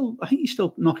 and I think he's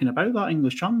still knocking about that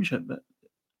English Championship, but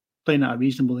playing at a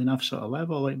reasonable enough sort of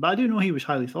level. Like, but I do know he was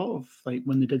highly thought of. Like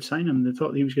when they did sign him, they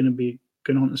thought he was going to be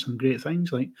going on to some great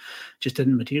things. Like, just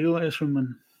didn't materialise from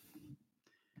him.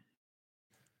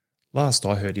 Last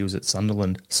I heard, he was at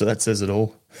Sunderland, so that says it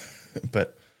all.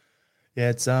 But Yeah,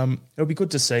 it'll be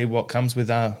good to see what comes with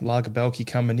Lagerbielke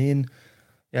coming in.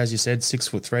 As you said,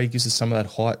 6'3" gives us some of that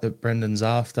height that Brendan's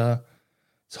after.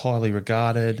 It's highly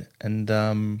regarded, and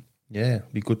it'll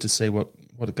be good to see what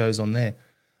it goes on there.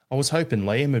 I was hoping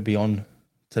Liam would be on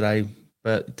today,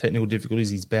 but technical difficulties,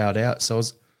 he's bowed out. So I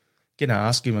was going to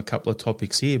ask him a couple of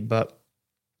topics here, but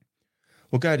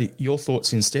we'll go to your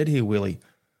thoughts instead here, Willie.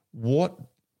 What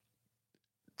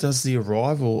does the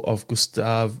arrival of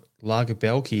Gustav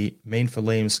Lagerbielke mean for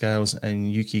Liam Scales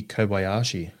and Yuki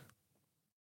Kobayashi?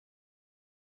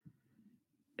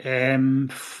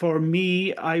 For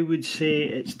me, I would say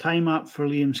it's time up for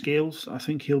Liam Scales. I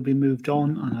think he'll be moved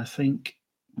on, and I think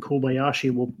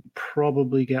Kobayashi will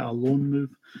probably get a loan move.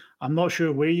 I'm not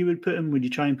sure where you would put him. Would you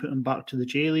try and put him back to the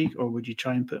J League, or would you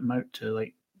try and put him out to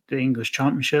like the English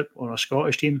Championship or a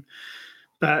Scottish team?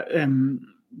 But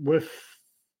with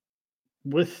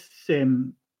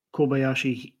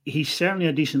Kobayashi, he's certainly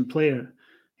a decent player.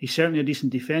 He's certainly a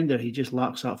decent defender. He just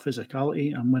lacks that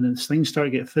physicality, and when things start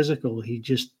to get physical, he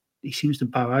seems to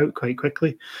bow out quite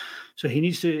quickly. So he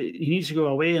needs to go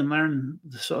away and learn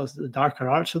the sort of the darker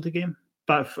arts of the game.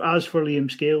 But as for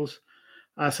Liam Scales,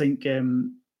 I think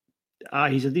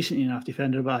he's a decent enough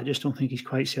defender, but I just don't think he's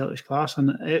quite Celtic's class.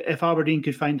 And if Aberdeen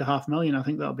could find $500,000, I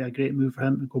think that would be a great move for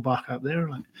him to go back up there.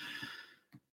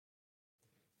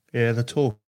 Yeah, the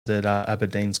talk that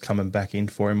Aberdeen's coming back in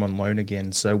for him on loan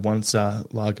again. So once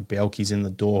Lagerbielke's in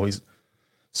the door,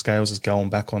 Scales is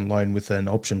going back on loan with an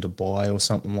option to buy or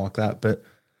something like that. But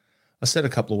I said a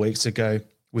couple of weeks ago,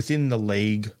 within the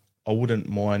league, I wouldn't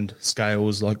mind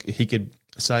Scales. Like he could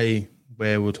say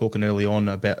where we were talking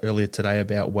earlier today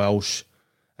about Welsh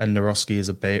and Naroski as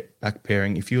a back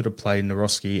pairing. If you were to play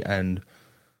Naroski and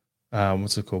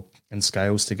and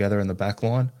Scales together in the back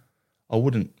line, I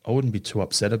wouldn't be too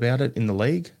upset about it in the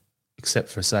league, except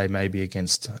for say maybe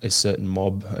against a certain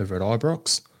mob over at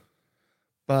Ibrox.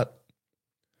 But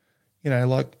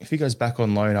like if he goes back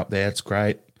on loan up there, it's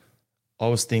great. I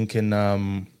was thinking,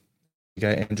 you go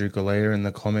Andrew Galea in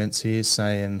the comments here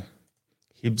saying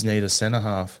Hibs need a centre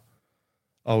half.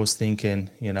 I was thinking,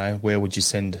 where would you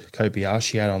send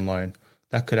Kobayashi out on loan?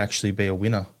 That could actually be a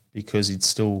winner because it's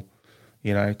still,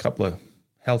 a couple of.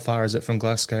 How far is it from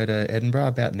Glasgow to Edinburgh?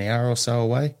 About an hour or so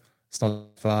away. It's not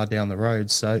far down the road,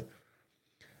 so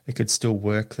it could still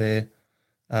work there.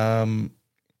 I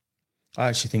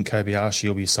actually think Kobayashi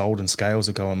will be sold and Scales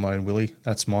will go on loan, Willie.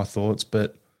 That's my thoughts.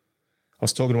 But I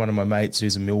was talking to one of my mates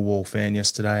who's a Millwall fan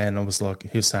yesterday, and I was like,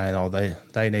 he was saying,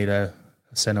 they need a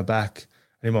centre back.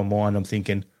 And in my mind, I'm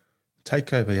thinking, take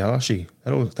Kobayashi.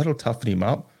 That'll toughen him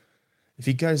up. If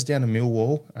he goes down to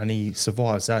Millwall and he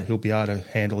survives that, he'll be able to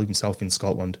handle himself in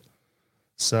Scotland.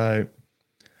 So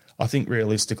I think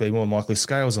realistically, more than likely,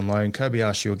 Scales on loan,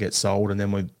 Kobayashi will get sold, and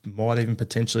then we might even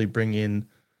potentially bring in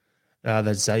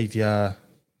that Xavier,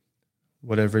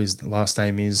 whatever his last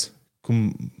name is,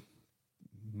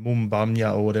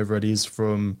 Mumbanya or whatever it is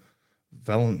from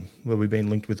where we've been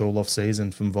linked with all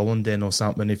off-season, from Volendam or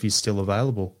something, if he's still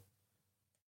available.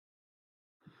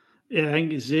 Yeah, I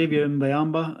think it's Xavier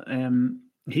Mbayamba.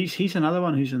 He's another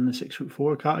one who's in the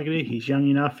 6'4" category. He's young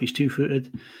enough. He's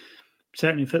 2-footed.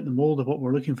 Certainly fit the mold of what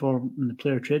we're looking for in the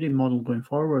player trading model going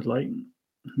forward. Like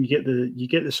you get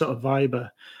the sort of vibe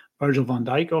of Virgil van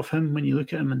Dijk off him when you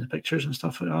look at him in the pictures and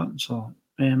stuff like that. So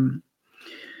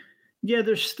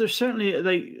there's certainly,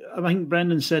 like I think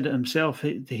Brendan said it himself.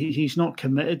 He's not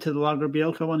committed to the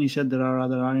Lagerbielke one. He said there are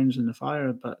other irons in the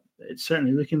fire, but it's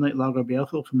certainly looking like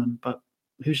Lagerbielke will come in. But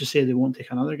who's to say they won't take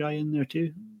another guy in there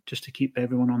too, just to keep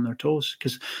everyone on their toes?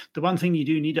 Because the one thing you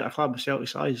do need at a club of Celtic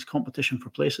size is competition for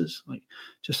places. Like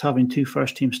just having 2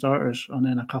 first-team starters and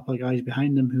then a couple of guys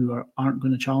behind them who aren't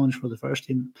going to challenge for the first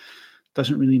team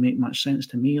doesn't really make much sense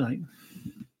to me. Like,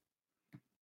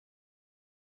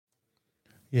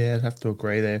 yeah, I'd have to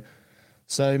agree there.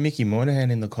 So Mickey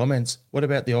Moynihan in the comments, what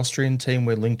about the Austrian team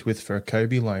we're linked with for a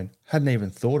Kobe loan? Hadn't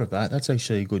even thought of that. That's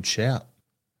actually a good shout.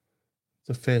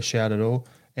 It's a fair shout at all.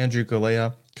 Andrew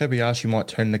Galea, Kobayashi might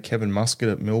turn into Kevin Muscat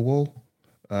at Millwall.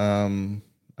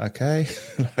 Okay,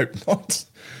 I hope not.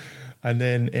 And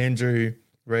then Andrew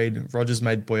Reid, Rogers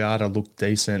made Boyata look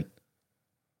decent.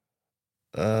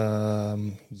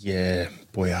 Yeah,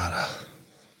 Boyata.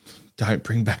 Don't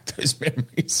bring back those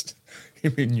memories.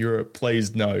 Him in Europe,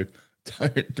 please no.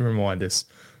 Don't remind us.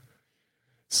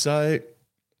 So,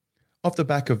 off the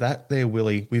back of that there,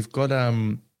 Willie, we've got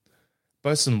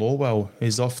Bosun Lawwell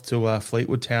is off to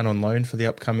Fleetwood Town on loan for the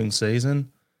upcoming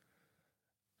season.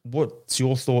 What's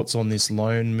your thoughts on this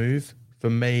loan move? For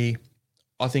me,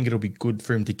 I think it'll be good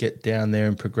for him to get down there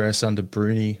and progress under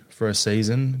Bruni for a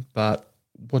season, but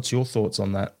what's your thoughts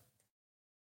on that?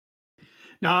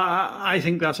 No, I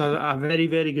think that's a very,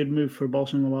 very good move for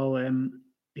Bolsonaro.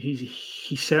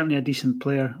 He's certainly a decent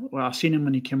player. Well, I've seen him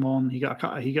when he came on. He got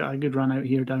a good run out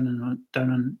here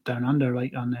down under,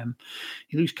 like, and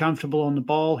he looks comfortable on the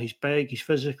ball. He's big, he's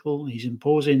physical, he's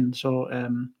imposing. So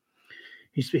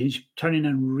he's turning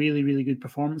in really, really good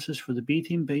performances for the B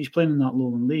team. But he's playing in that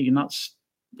Lowland League, and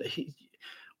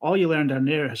all you learn down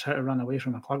there is how to run away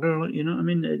from a clugger. You know what I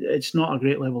mean? It's not a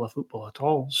great level of football at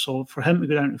all. So for him to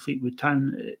go down to Fleetwood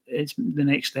Town, it's the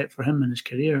next step for him in his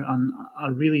career. And I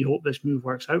really hope this move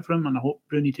works out for him. And I hope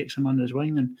Bruni takes him under his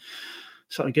wing and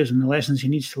sort of gives him the lessons he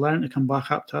needs to learn to come back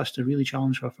up to us to really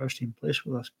challenge for a first team place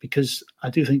with us. Because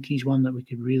I do think he's one that we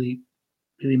could really,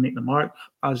 really make the mark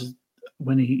as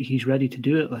when he's ready to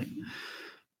do it. Like,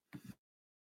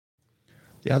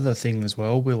 the other thing as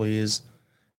well, Willie, is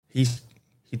he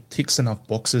ticks enough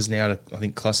boxes now to, I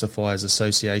think, classify as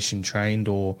association trained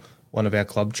or one of our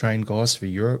club trained guys for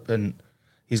Europe. And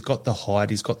he's got the height,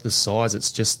 he's got the size.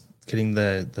 It's just getting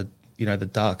the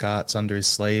dark arts under his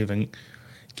sleeve and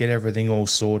get everything all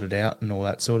sorted out and all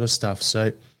that sort of stuff.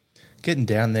 So getting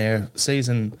down there,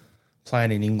 season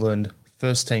playing in England,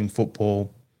 first team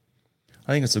football,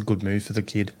 I think it's a good move for the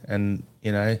kid. And,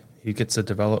 he gets a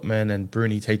development and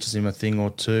Bruni teaches him a thing or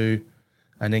two,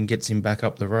 and then gets him back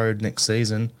up the road next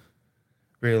season.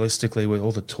 Realistically, with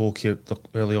all the talk here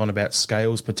early on about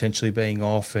Scales potentially being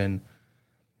off, and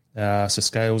so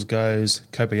Scales goes,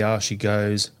 Kobayashi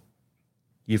goes,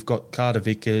 you've got Carter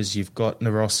Vickers, you've got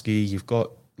Naroski, you've got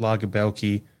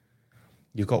Lagerbelke,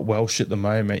 you've got Welsh at the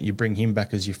moment, you bring him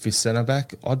back as your fifth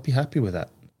centre-back, I'd be happy with that.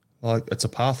 Like, it's a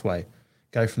pathway.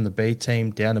 Go from the B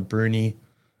team down to Bruni,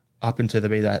 up into the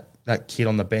B, that kid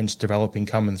on the bench developing,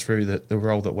 coming through the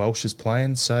role that Welsh is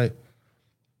playing. So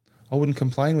I wouldn't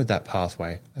complain with that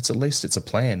pathway. At least it's a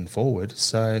plan forward.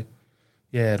 So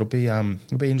yeah, it'll be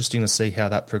interesting to see how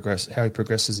he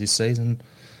progresses this season.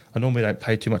 I normally don't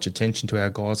pay too much attention to our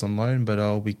guys on loan, but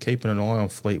I'll be keeping an eye on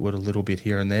Fleetwood a little bit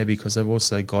here and there because they've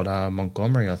also got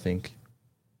Montgomery, I think.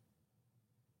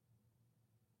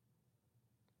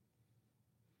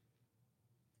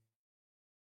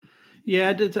 yeah,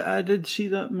 I did see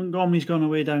that Montgomery's gone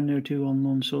away down there too on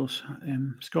loan. So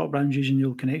Scott Brown's using the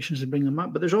old connections to bring them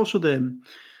up. But there's also the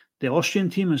Austrian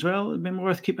team as well. It'd be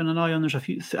worth keeping an eye on. There's I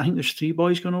think there's 3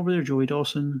 boys going over there. Joey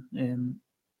Dawson,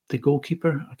 the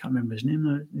goalkeeper, I can't remember his name.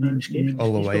 The name escapes.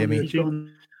 Olawayemi.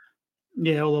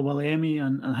 Yeah, Olawayemi,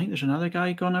 and I think there's another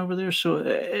guy gone over there. So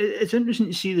it's interesting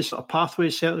to see the sort of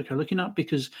pathways Celtic are looking at,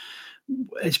 because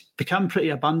it's become pretty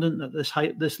abundant that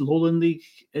this Lowland League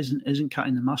isn't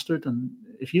cutting the mustard. And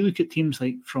if you look at teams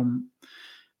like from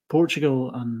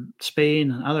Portugal and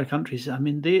Spain and other countries, I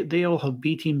mean, they all have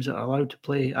B teams that are allowed to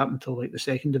play up until like the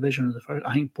second division or the first.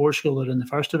 I think Portugal are in the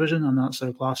first division, and that's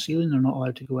their glass ceiling. They're not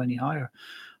allowed to go any higher,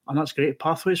 and that's great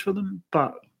pathways for them.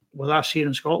 But with us here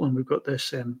in Scotland, we've got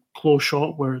this close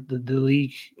shot where the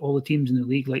league, all the teams in the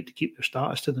league like to keep their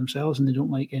status to themselves, and they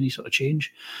don't like any sort of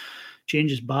change.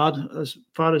 Change is bad as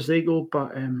far as they go,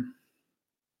 but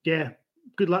yeah,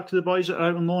 good luck to the boys that are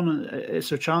out on loan. It's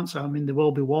their chance. I mean, they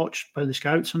will be watched by the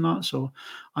scouts and that. So,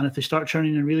 and if they start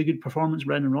churning in really good performance,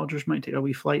 Brendan Rodgers might take a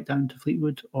wee flight down to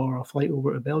Fleetwood or a flight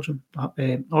over to Belgium,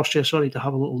 Austria, to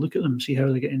have a little look at them, see how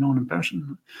they're getting on in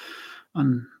person.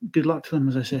 And good luck to them,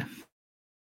 as I say.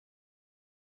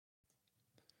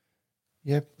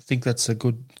 Yep, I think that's a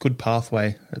good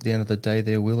pathway at the end of the day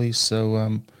there, Willie. So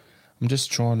I'm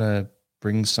just trying to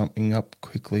bring something up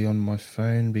quickly on my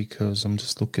phone because I'm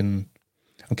just looking.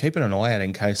 I'm keeping an eye out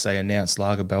in case they announce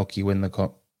Lagerbelke when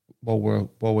while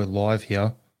we're live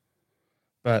here.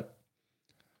 But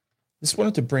just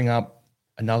wanted to bring up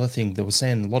another thing that we're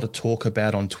seeing a lot of talk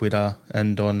about on Twitter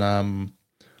and on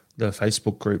the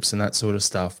Facebook groups and that sort of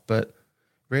stuff. But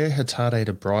Rare Hatate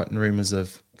to Brighton rumours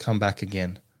have come back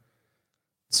again.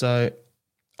 So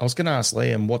I was going to ask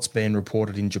Liam what's been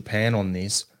reported in Japan on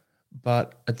this,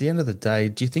 but at the end of the day,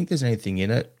 do you think there's anything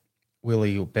in it,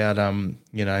 Willie, about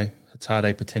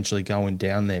Hatate potentially going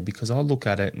down there? Because I look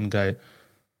at it and go,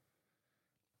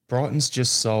 Brighton's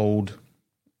just sold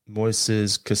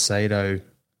Moises Caicedo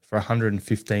for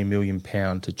 £115 million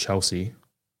to Chelsea.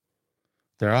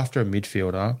 They're after a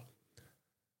midfielder.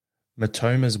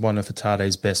 Matoma's one of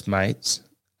Hatate's best mates,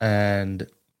 and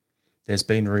there's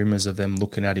been rumours of them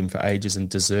looking at him for ages, and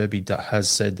De Zerbi has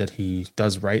said that he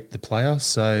does rate the player.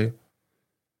 So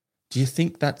do you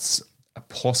think that's a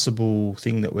possible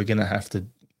thing that we're going to have to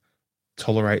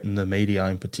tolerate in the media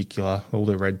in particular, all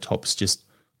the red tops just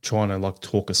trying to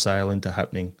talk a sale into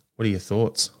happening? What are your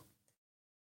thoughts?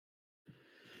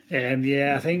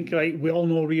 I think we all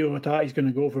know Rio Hatate is going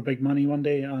to go for big money one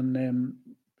day, and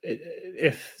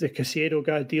if the Casado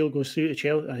guy deal goes through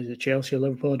to Chelsea or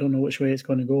Liverpool, I don't know which way it's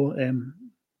going to go.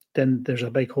 Then there's a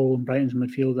big hole in Brighton's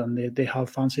midfield, and they have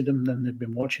fancied him. Then they've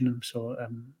been watching him, so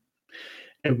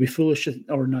it would be foolish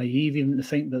or naive even to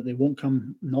think that they won't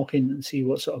come knocking and see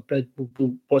what sort of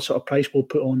price we'll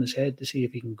put on his head to see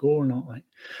if he can go or not. Like,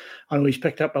 I know he's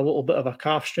picked up a little bit of a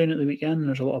calf strain at the weekend, and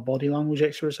there's a lot of body language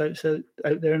experts out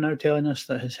there now telling us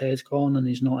that his head's gone and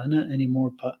he's not in it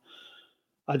anymore. But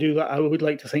I would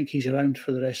like to think he's around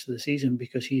for the rest of the season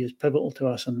because he is pivotal to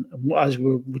us. And as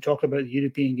we talk about the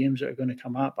European games that are going to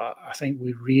come up, I think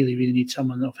we really, really need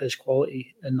someone of his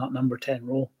quality in that number 10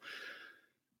 role,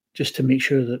 just to make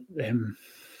sure that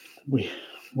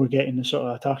we're getting the sort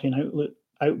of attacking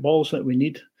out balls that we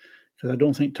need. Because I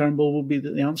don't think Turnbull will be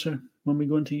the answer when we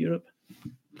go into Europe.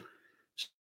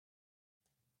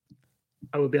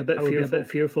 I would be a bit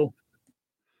fearful.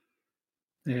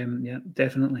 Yeah,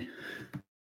 definitely.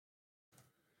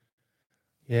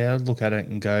 Yeah, I'd look at it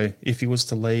and go, if he was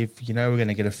to leave, we're going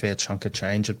to get a fair chunk of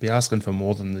change. I'd be asking for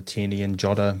more than the Tierney and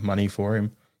Jota money for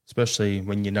him, especially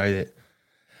when you know that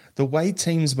the way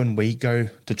teams, when we go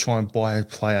to try and buy a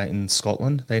player in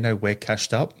Scotland, they know we're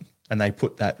cashed up and they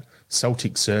put that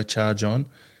Celtic surcharge on.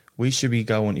 We should be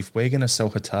going, if we're going to sell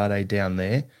Hatate down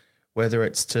there, whether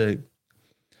it's to,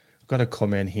 I've got a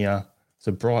comment here,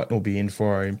 so Brighton will be in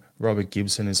for him, Robert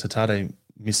Gibson, as Hatate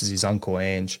misses his uncle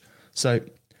Ange. So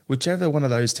whichever one of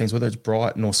those teams, whether it's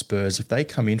Brighton or Spurs, if they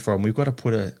come in for him, we've got to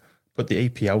put the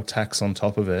EPL tax on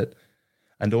top of it,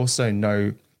 and also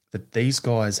know that these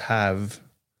guys have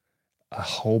a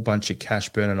whole bunch of cash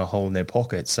burning a hole in their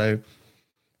pocket. So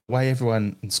the way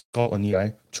everyone in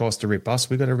Scotland, tries to rip us,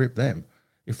 we've got to rip them.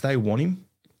 If they want him,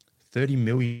 30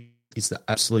 million is the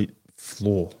absolute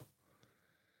floor.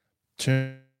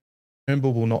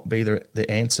 Turnbull will not be the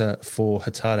answer for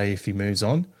Hatate if he moves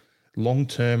on. Long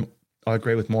term, I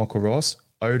agree with Michael Ross.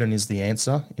 Odin is the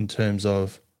answer in terms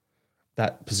of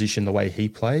that position, the way he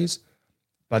plays.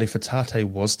 But if Hatate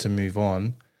was to move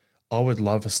on, I would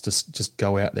love us to just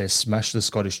go out there, smash the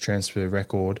Scottish transfer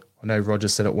record. I know Roger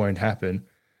said it won't happen,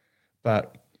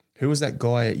 but who was that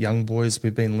guy at Young Boys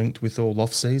we've been linked with all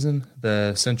off-season,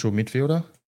 the central midfielder?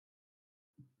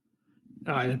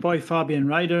 The boy Fabian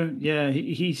Ryder, yeah,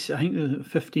 he's, I think,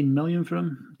 15 million for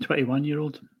him,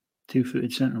 21-year-old,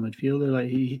 two-footed central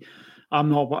midfielder.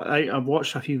 I've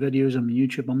watched a few videos on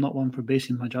YouTube. I'm not one for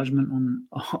basing my judgment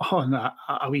on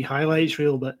a wee highlights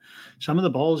reel, but some of the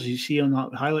balls you see on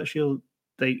that highlights reel,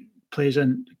 they plays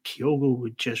in, Kyogo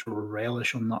would just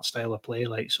relish on that style of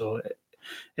play. So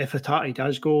if Hatate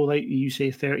does go, like you say,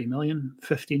 30 million,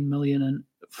 15 million in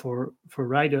for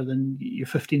Ryder, then you're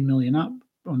 15 million up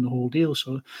on the whole deal.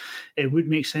 So it would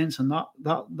make sense on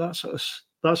that sort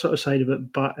of side of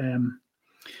it. But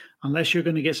unless you're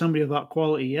going to get somebody of that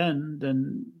quality in,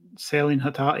 then selling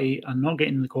Hatate and not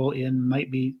getting the quality in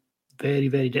might be very,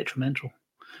 very detrimental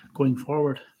going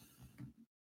forward.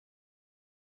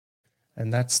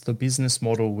 And that's the business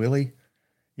model, Willie.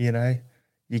 You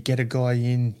get a guy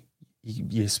in,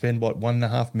 you spend,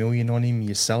 1.5 million on him,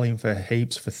 you sell him for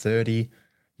heaps for 30,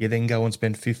 you then go and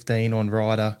spend 15 on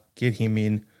Ryder, get him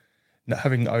in,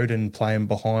 having Odin playing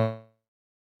behind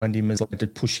him is like to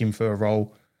push him for a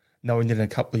role, knowing that in a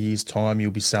couple of years' time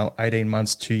you'll be selling 18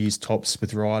 months, 2 years tops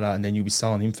with Ryder, and then you'll be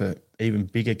selling him for even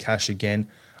bigger cash again.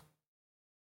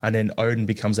 And then Odin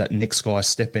becomes that next guy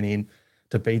stepping in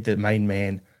to be the main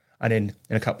man. And then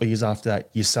in a couple of years after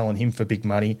that, you're selling him for big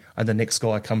money and the next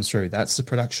guy comes through. That's the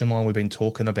production line we've been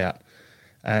talking about.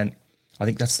 And I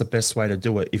think that's the best way to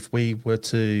do it. If we were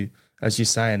to, as you're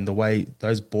saying, the way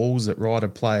those balls that Ryder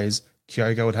plays,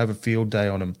 Kyogo would have a field day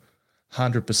on him,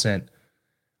 100%.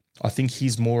 I think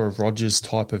he's more a Rodgers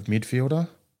type of midfielder.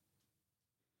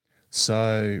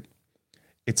 So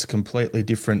it's a completely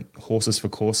different horses for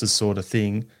courses sort of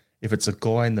thing if it's a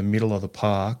guy in the middle of the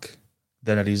park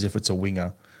than it is if it's a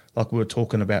winger. Like we were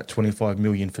talking about 25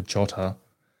 million for Jota,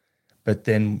 but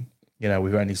then,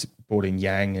 we've only brought in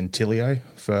Yang and Tilio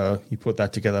for, you put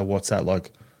that together, what's that,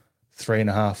 like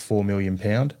 £3.5-4 million?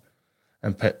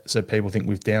 And so people think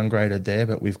we've downgraded there,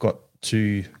 but we've got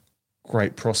two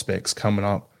great prospects coming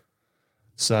up.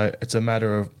 So it's a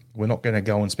matter of, we're not going to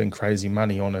go and spend crazy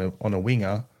money on a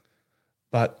winger,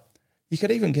 but you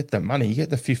could even get that money. You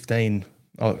get the 15,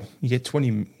 you get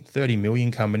 20, 30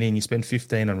 million coming in, you spend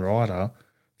 15 on Ryder.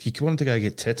 If you wanted to go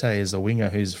get Tete as a winger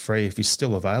who's free, if he's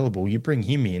still available, you bring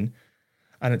him in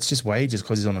and it's just wages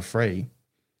because he's on a free.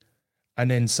 And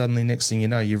then suddenly next thing you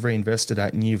know, you've reinvested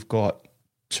that and you've got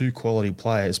two quality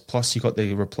players, plus you've got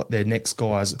their next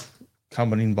guys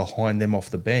coming in behind them off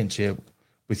the bench,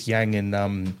 with Yang and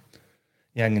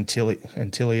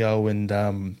Tilio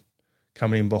and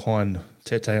coming in behind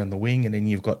Tete on the wing, and then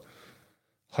you've got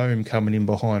Home coming in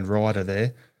behind Ryder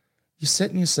there. You're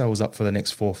setting yourselves up for the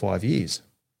next 4 or 5 years.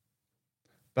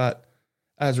 But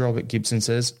as Robert Gibson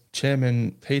says,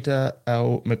 Chairman Peter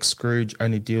L. McScrooge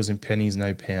only deals in pennies,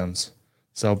 no pounds.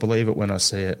 So I'll believe it when I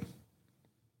see it.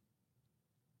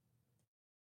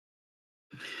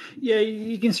 Yeah,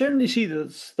 you can certainly see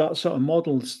that sort of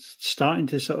model starting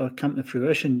to sort of come to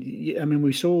fruition. I mean,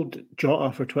 we sold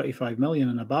Jota for 25 million,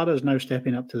 and Abada is now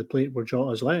stepping up to the plate where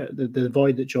Jota's left, the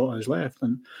void that Jota has left.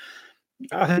 And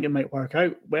I think it might work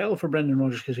out well for Brendan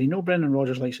Rodgers, because we know Brendan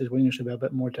Rodgers likes his wingers to be a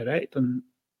bit more direct and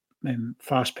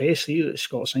fast paced. See,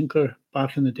 Scott Sinclair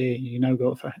back in the day. You now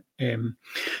got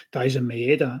Dyson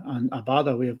Maeda and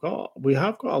Abada. We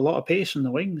have got a lot of pace in the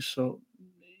wings. So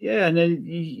yeah, and then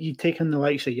you take in the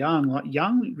likes of Yang. Like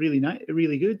Yang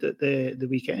really good at the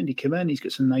weekend. He came in, he's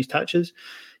got some nice touches.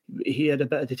 He had a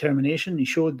bit of determination. He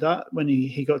showed that when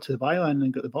he got to the byline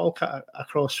and got the ball cut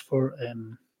across for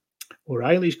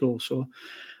O'Reilly's goal. So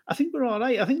I think we're all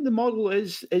right. I think the model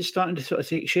is starting to sort of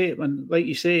take shape. And like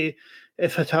you say,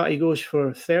 if Hatate goes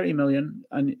for 30 million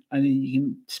and you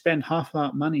can spend half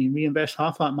that money, reinvest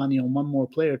half that money on one more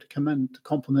player to come in to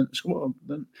complement the squad,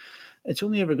 then it's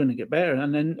only ever going to get better.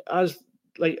 And then as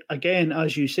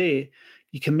you say,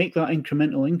 you can make that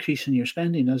incremental increase in your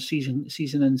spending as season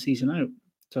in, season out.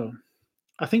 So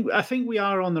I think we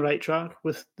are on the right track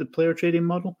with the player trading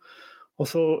model,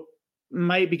 although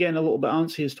might be getting a little bit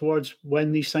antsy as towards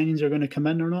when these signings are going to come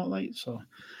in or not. So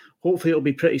hopefully it'll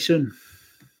be pretty soon.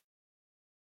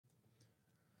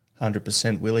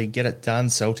 100%, Willie. Get it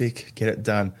done, Celtic. Get it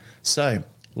done. So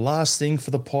last thing for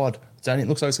the pod. It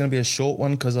looks like it's going to be a short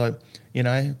one because I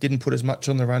didn't put as much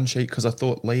on the run sheet because I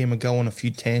thought Liam would go on a few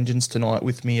tangents tonight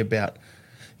with me about,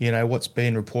 what's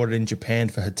been reported in Japan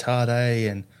for Hatate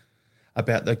and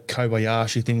about the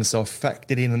Kobayashi thing. So I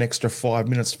factored in an extra 5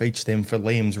 minutes for each of them for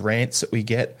Liam's rants that we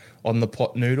get on the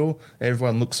Pot Noodle.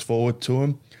 Everyone looks forward to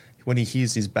him. When he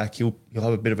hears his back, he'll have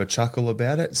a bit of a chuckle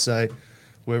about it. So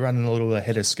we're running a little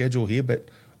ahead of schedule here, but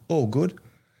all good.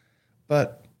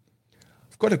 But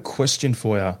I've got a question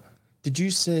for you. Did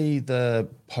you see the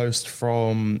post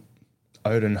from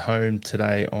Odin Home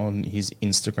today on his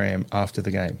Instagram after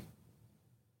the game?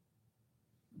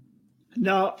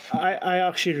 No, I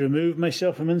actually removed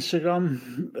myself from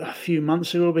Instagram a few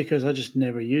months ago because I just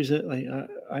never use it. Like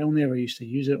I only ever used to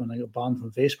use it when I got banned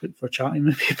from Facebook for chatting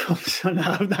with people. So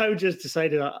now I've now just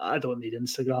decided I don't need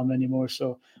Instagram anymore.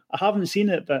 So I haven't seen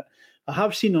it, but I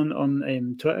have seen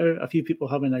on Twitter a few people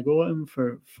having a go at him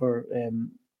for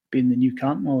being the new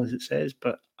Cantwell, as it says.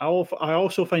 But I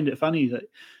also find it funny that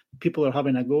people are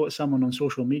having a go at someone on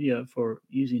social media for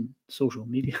using social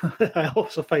media. I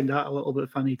also find that a little bit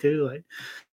funny too.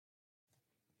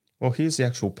 Well, here's the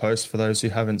actual post for those who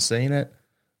haven't seen it.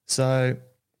 So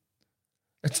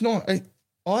it's not.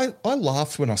 I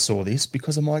laughed when I saw this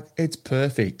because I'm like, it's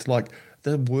perfect. Like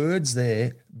the words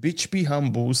there, bitch be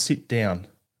humble, sit down.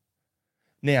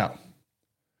 Now,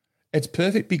 it's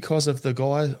perfect because of the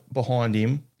guy behind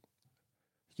him,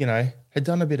 had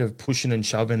done a bit of pushing and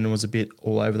shoving and was a bit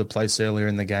all over the place earlier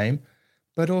in the game.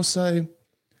 But also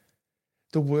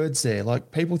the words there,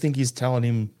 like people think he's telling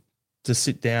him to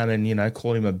sit down and,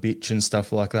 call him a bitch and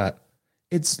stuff like that.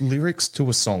 It's lyrics to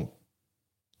a song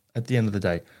at the end of the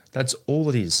day. That's all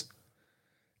it is.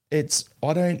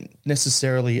 I don't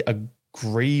necessarily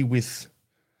agree with,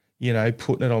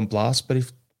 putting it on blast, but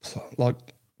if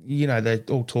they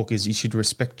all talk is you should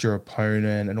respect your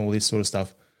opponent and all this sort of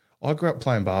stuff. I grew up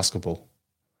playing basketball.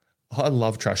 I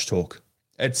love trash talk.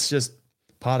 It's just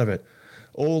part of it.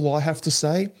 All I have to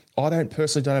say, I don't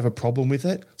have a problem with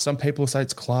it. Some people say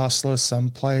it's classless. Some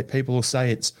people will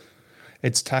say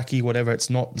it's tacky, whatever.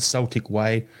 It's not the Celtic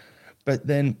way. But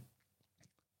then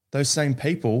those same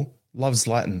people love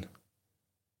Zlatan.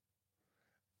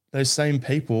 Those same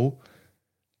people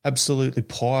absolutely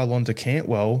pile onto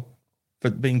Cantwell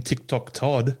for being TikTok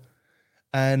Todd.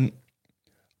 And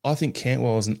I think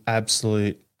Cantwell is an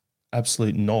absolute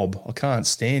knob. I can't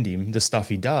stand him, the stuff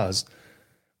he does.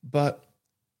 But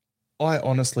I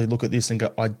honestly look at this and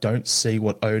go, I don't see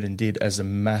what Odin did as a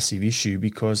massive issue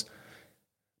because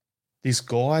this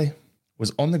guy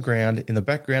was on the ground in the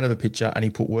background of the picture and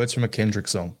he put words from a Kendrick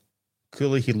song.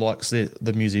 Clearly he likes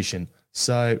the musician.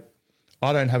 So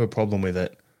I don't have a problem with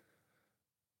it.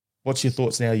 What's your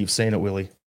thoughts now you've seen it, Willie?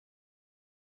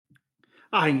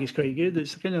 I think it's quite good.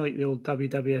 It's kind of like the old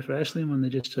WWF wrestling when they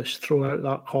just throw out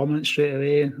that comment straight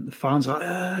away and the fans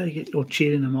are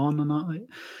cheering him on and that. Like,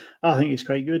 I think it's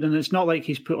quite good. And it's not like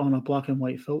he's put on a black and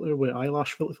white filter with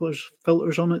eyelash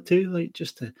filters on it too, like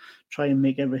just to try and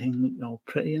make everything look all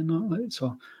pretty and that. Like.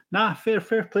 So, Nah, fair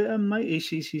play to him, mate.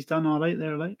 He's done all right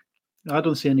there, like. I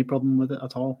don't see any problem with it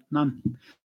at all. None.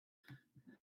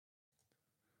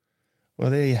 Well,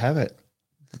 there you have it.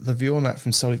 The view on that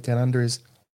from Celtic Down Under is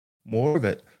more of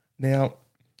it. Now,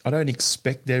 I don't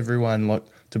expect everyone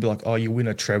to be like, oh, you win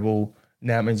a treble.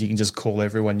 Now it means you can just call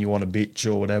everyone you want a bitch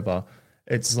or whatever.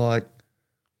 It's like,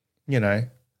 if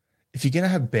you're going to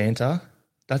have banter,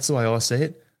 that's the way I see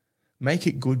it. Make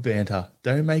it good banter.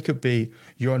 Don't make it be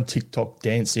you're on TikTok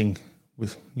dancing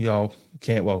with,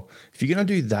 Cantwell. If you're going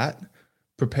to do that,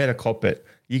 prepare to cop it.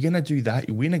 You're going to do that.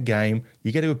 You win a game.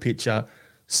 You get to a picture,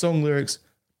 song lyrics.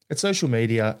 It's social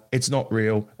media. It's not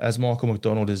real. As Michael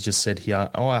McDonald has just said here,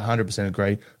 I 100%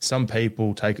 agree. Some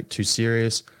people take it too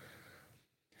serious.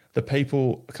 A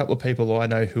couple of people I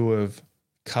know who have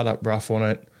cut up rough on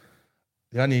it,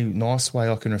 the only nice way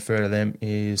I can refer to them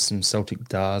is some Celtic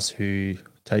Dars who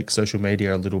take social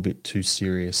media a little bit too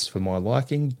serious for my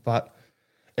liking, but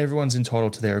everyone's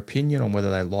entitled to their opinion on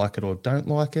whether they like it or don't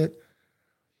like it.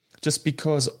 Just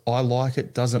because I like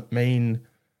it doesn't mean,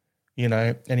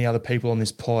 any other people on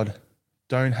this pod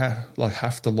don't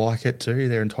have to like it too.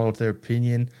 They're entitled to their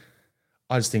opinion.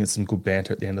 I just think it's some good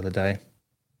banter at the end of the day.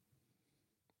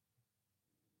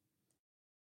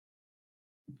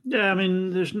 Yeah, I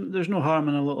mean, there's no harm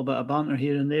in a little bit of banter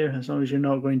here and there, as long as you're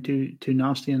not going too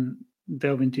nasty and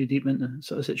delving too deep into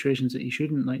sort of situations that you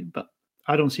shouldn't. But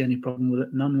I don't see any problem with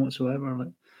it, none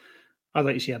whatsoever. I'd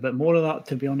like to see a bit more of that,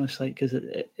 to be honest, because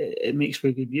it makes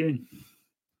for good viewing.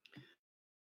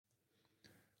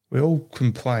 We all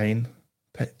complain,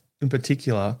 in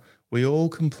particular,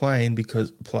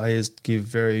 because players give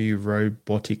very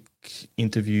robotic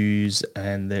interviews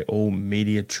and they're all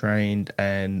media trained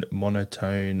and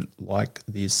monotone like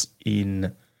this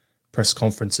in press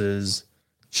conferences.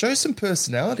 Show some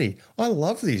personality. I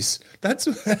love this. That's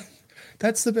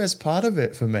the best part of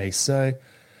it for me. So,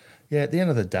 yeah, at the end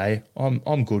of the day,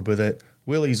 I'm good with it.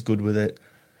 Willie's good with it.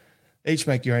 Each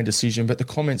make your own decision, but the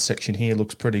comments section here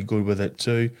looks pretty good with it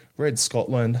too. Red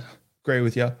Scotland, agree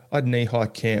with you. I'd knee-high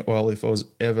Cantwell if I was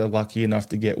ever lucky enough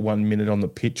to get 1 minute on the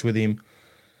pitch with him.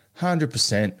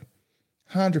 100%.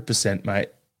 100%, mate.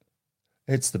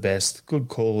 It's the best. Good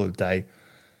call of the day.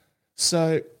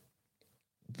 So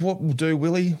what we'll do,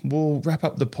 Willie, we'll wrap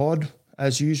up the pod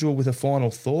as usual with a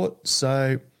final thought.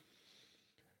 So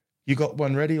you got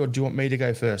one ready, or do you want me to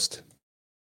go first?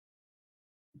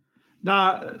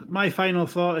 Nah, my final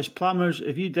thought is, plumbers,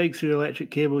 if you dig through electric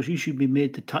cables, you should be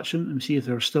made to touch them and see if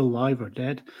they're still live or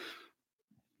dead.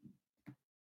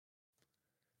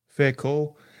 Fair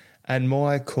call. And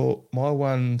my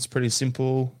one's pretty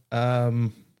simple.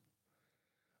 All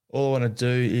I want to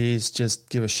do is just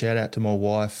give a shout out to my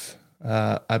wife.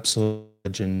 Absolute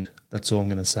legend. That's all I'm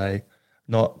going to say.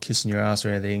 Not kissing your ass or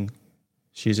anything.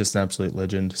 She's just an absolute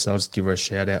legend. So I'll just give her a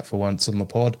shout out for once on the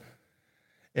pod.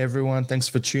 Everyone, thanks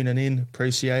for tuning in.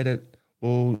 Appreciate it.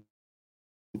 We'll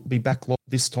be back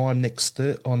this time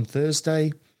on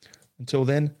Thursday. Until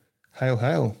then, hail,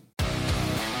 hail.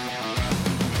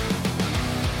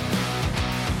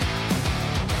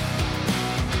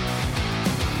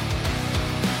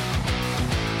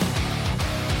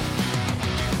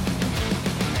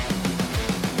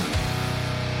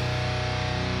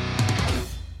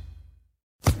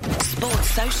 Sports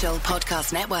Social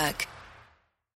Podcast Network.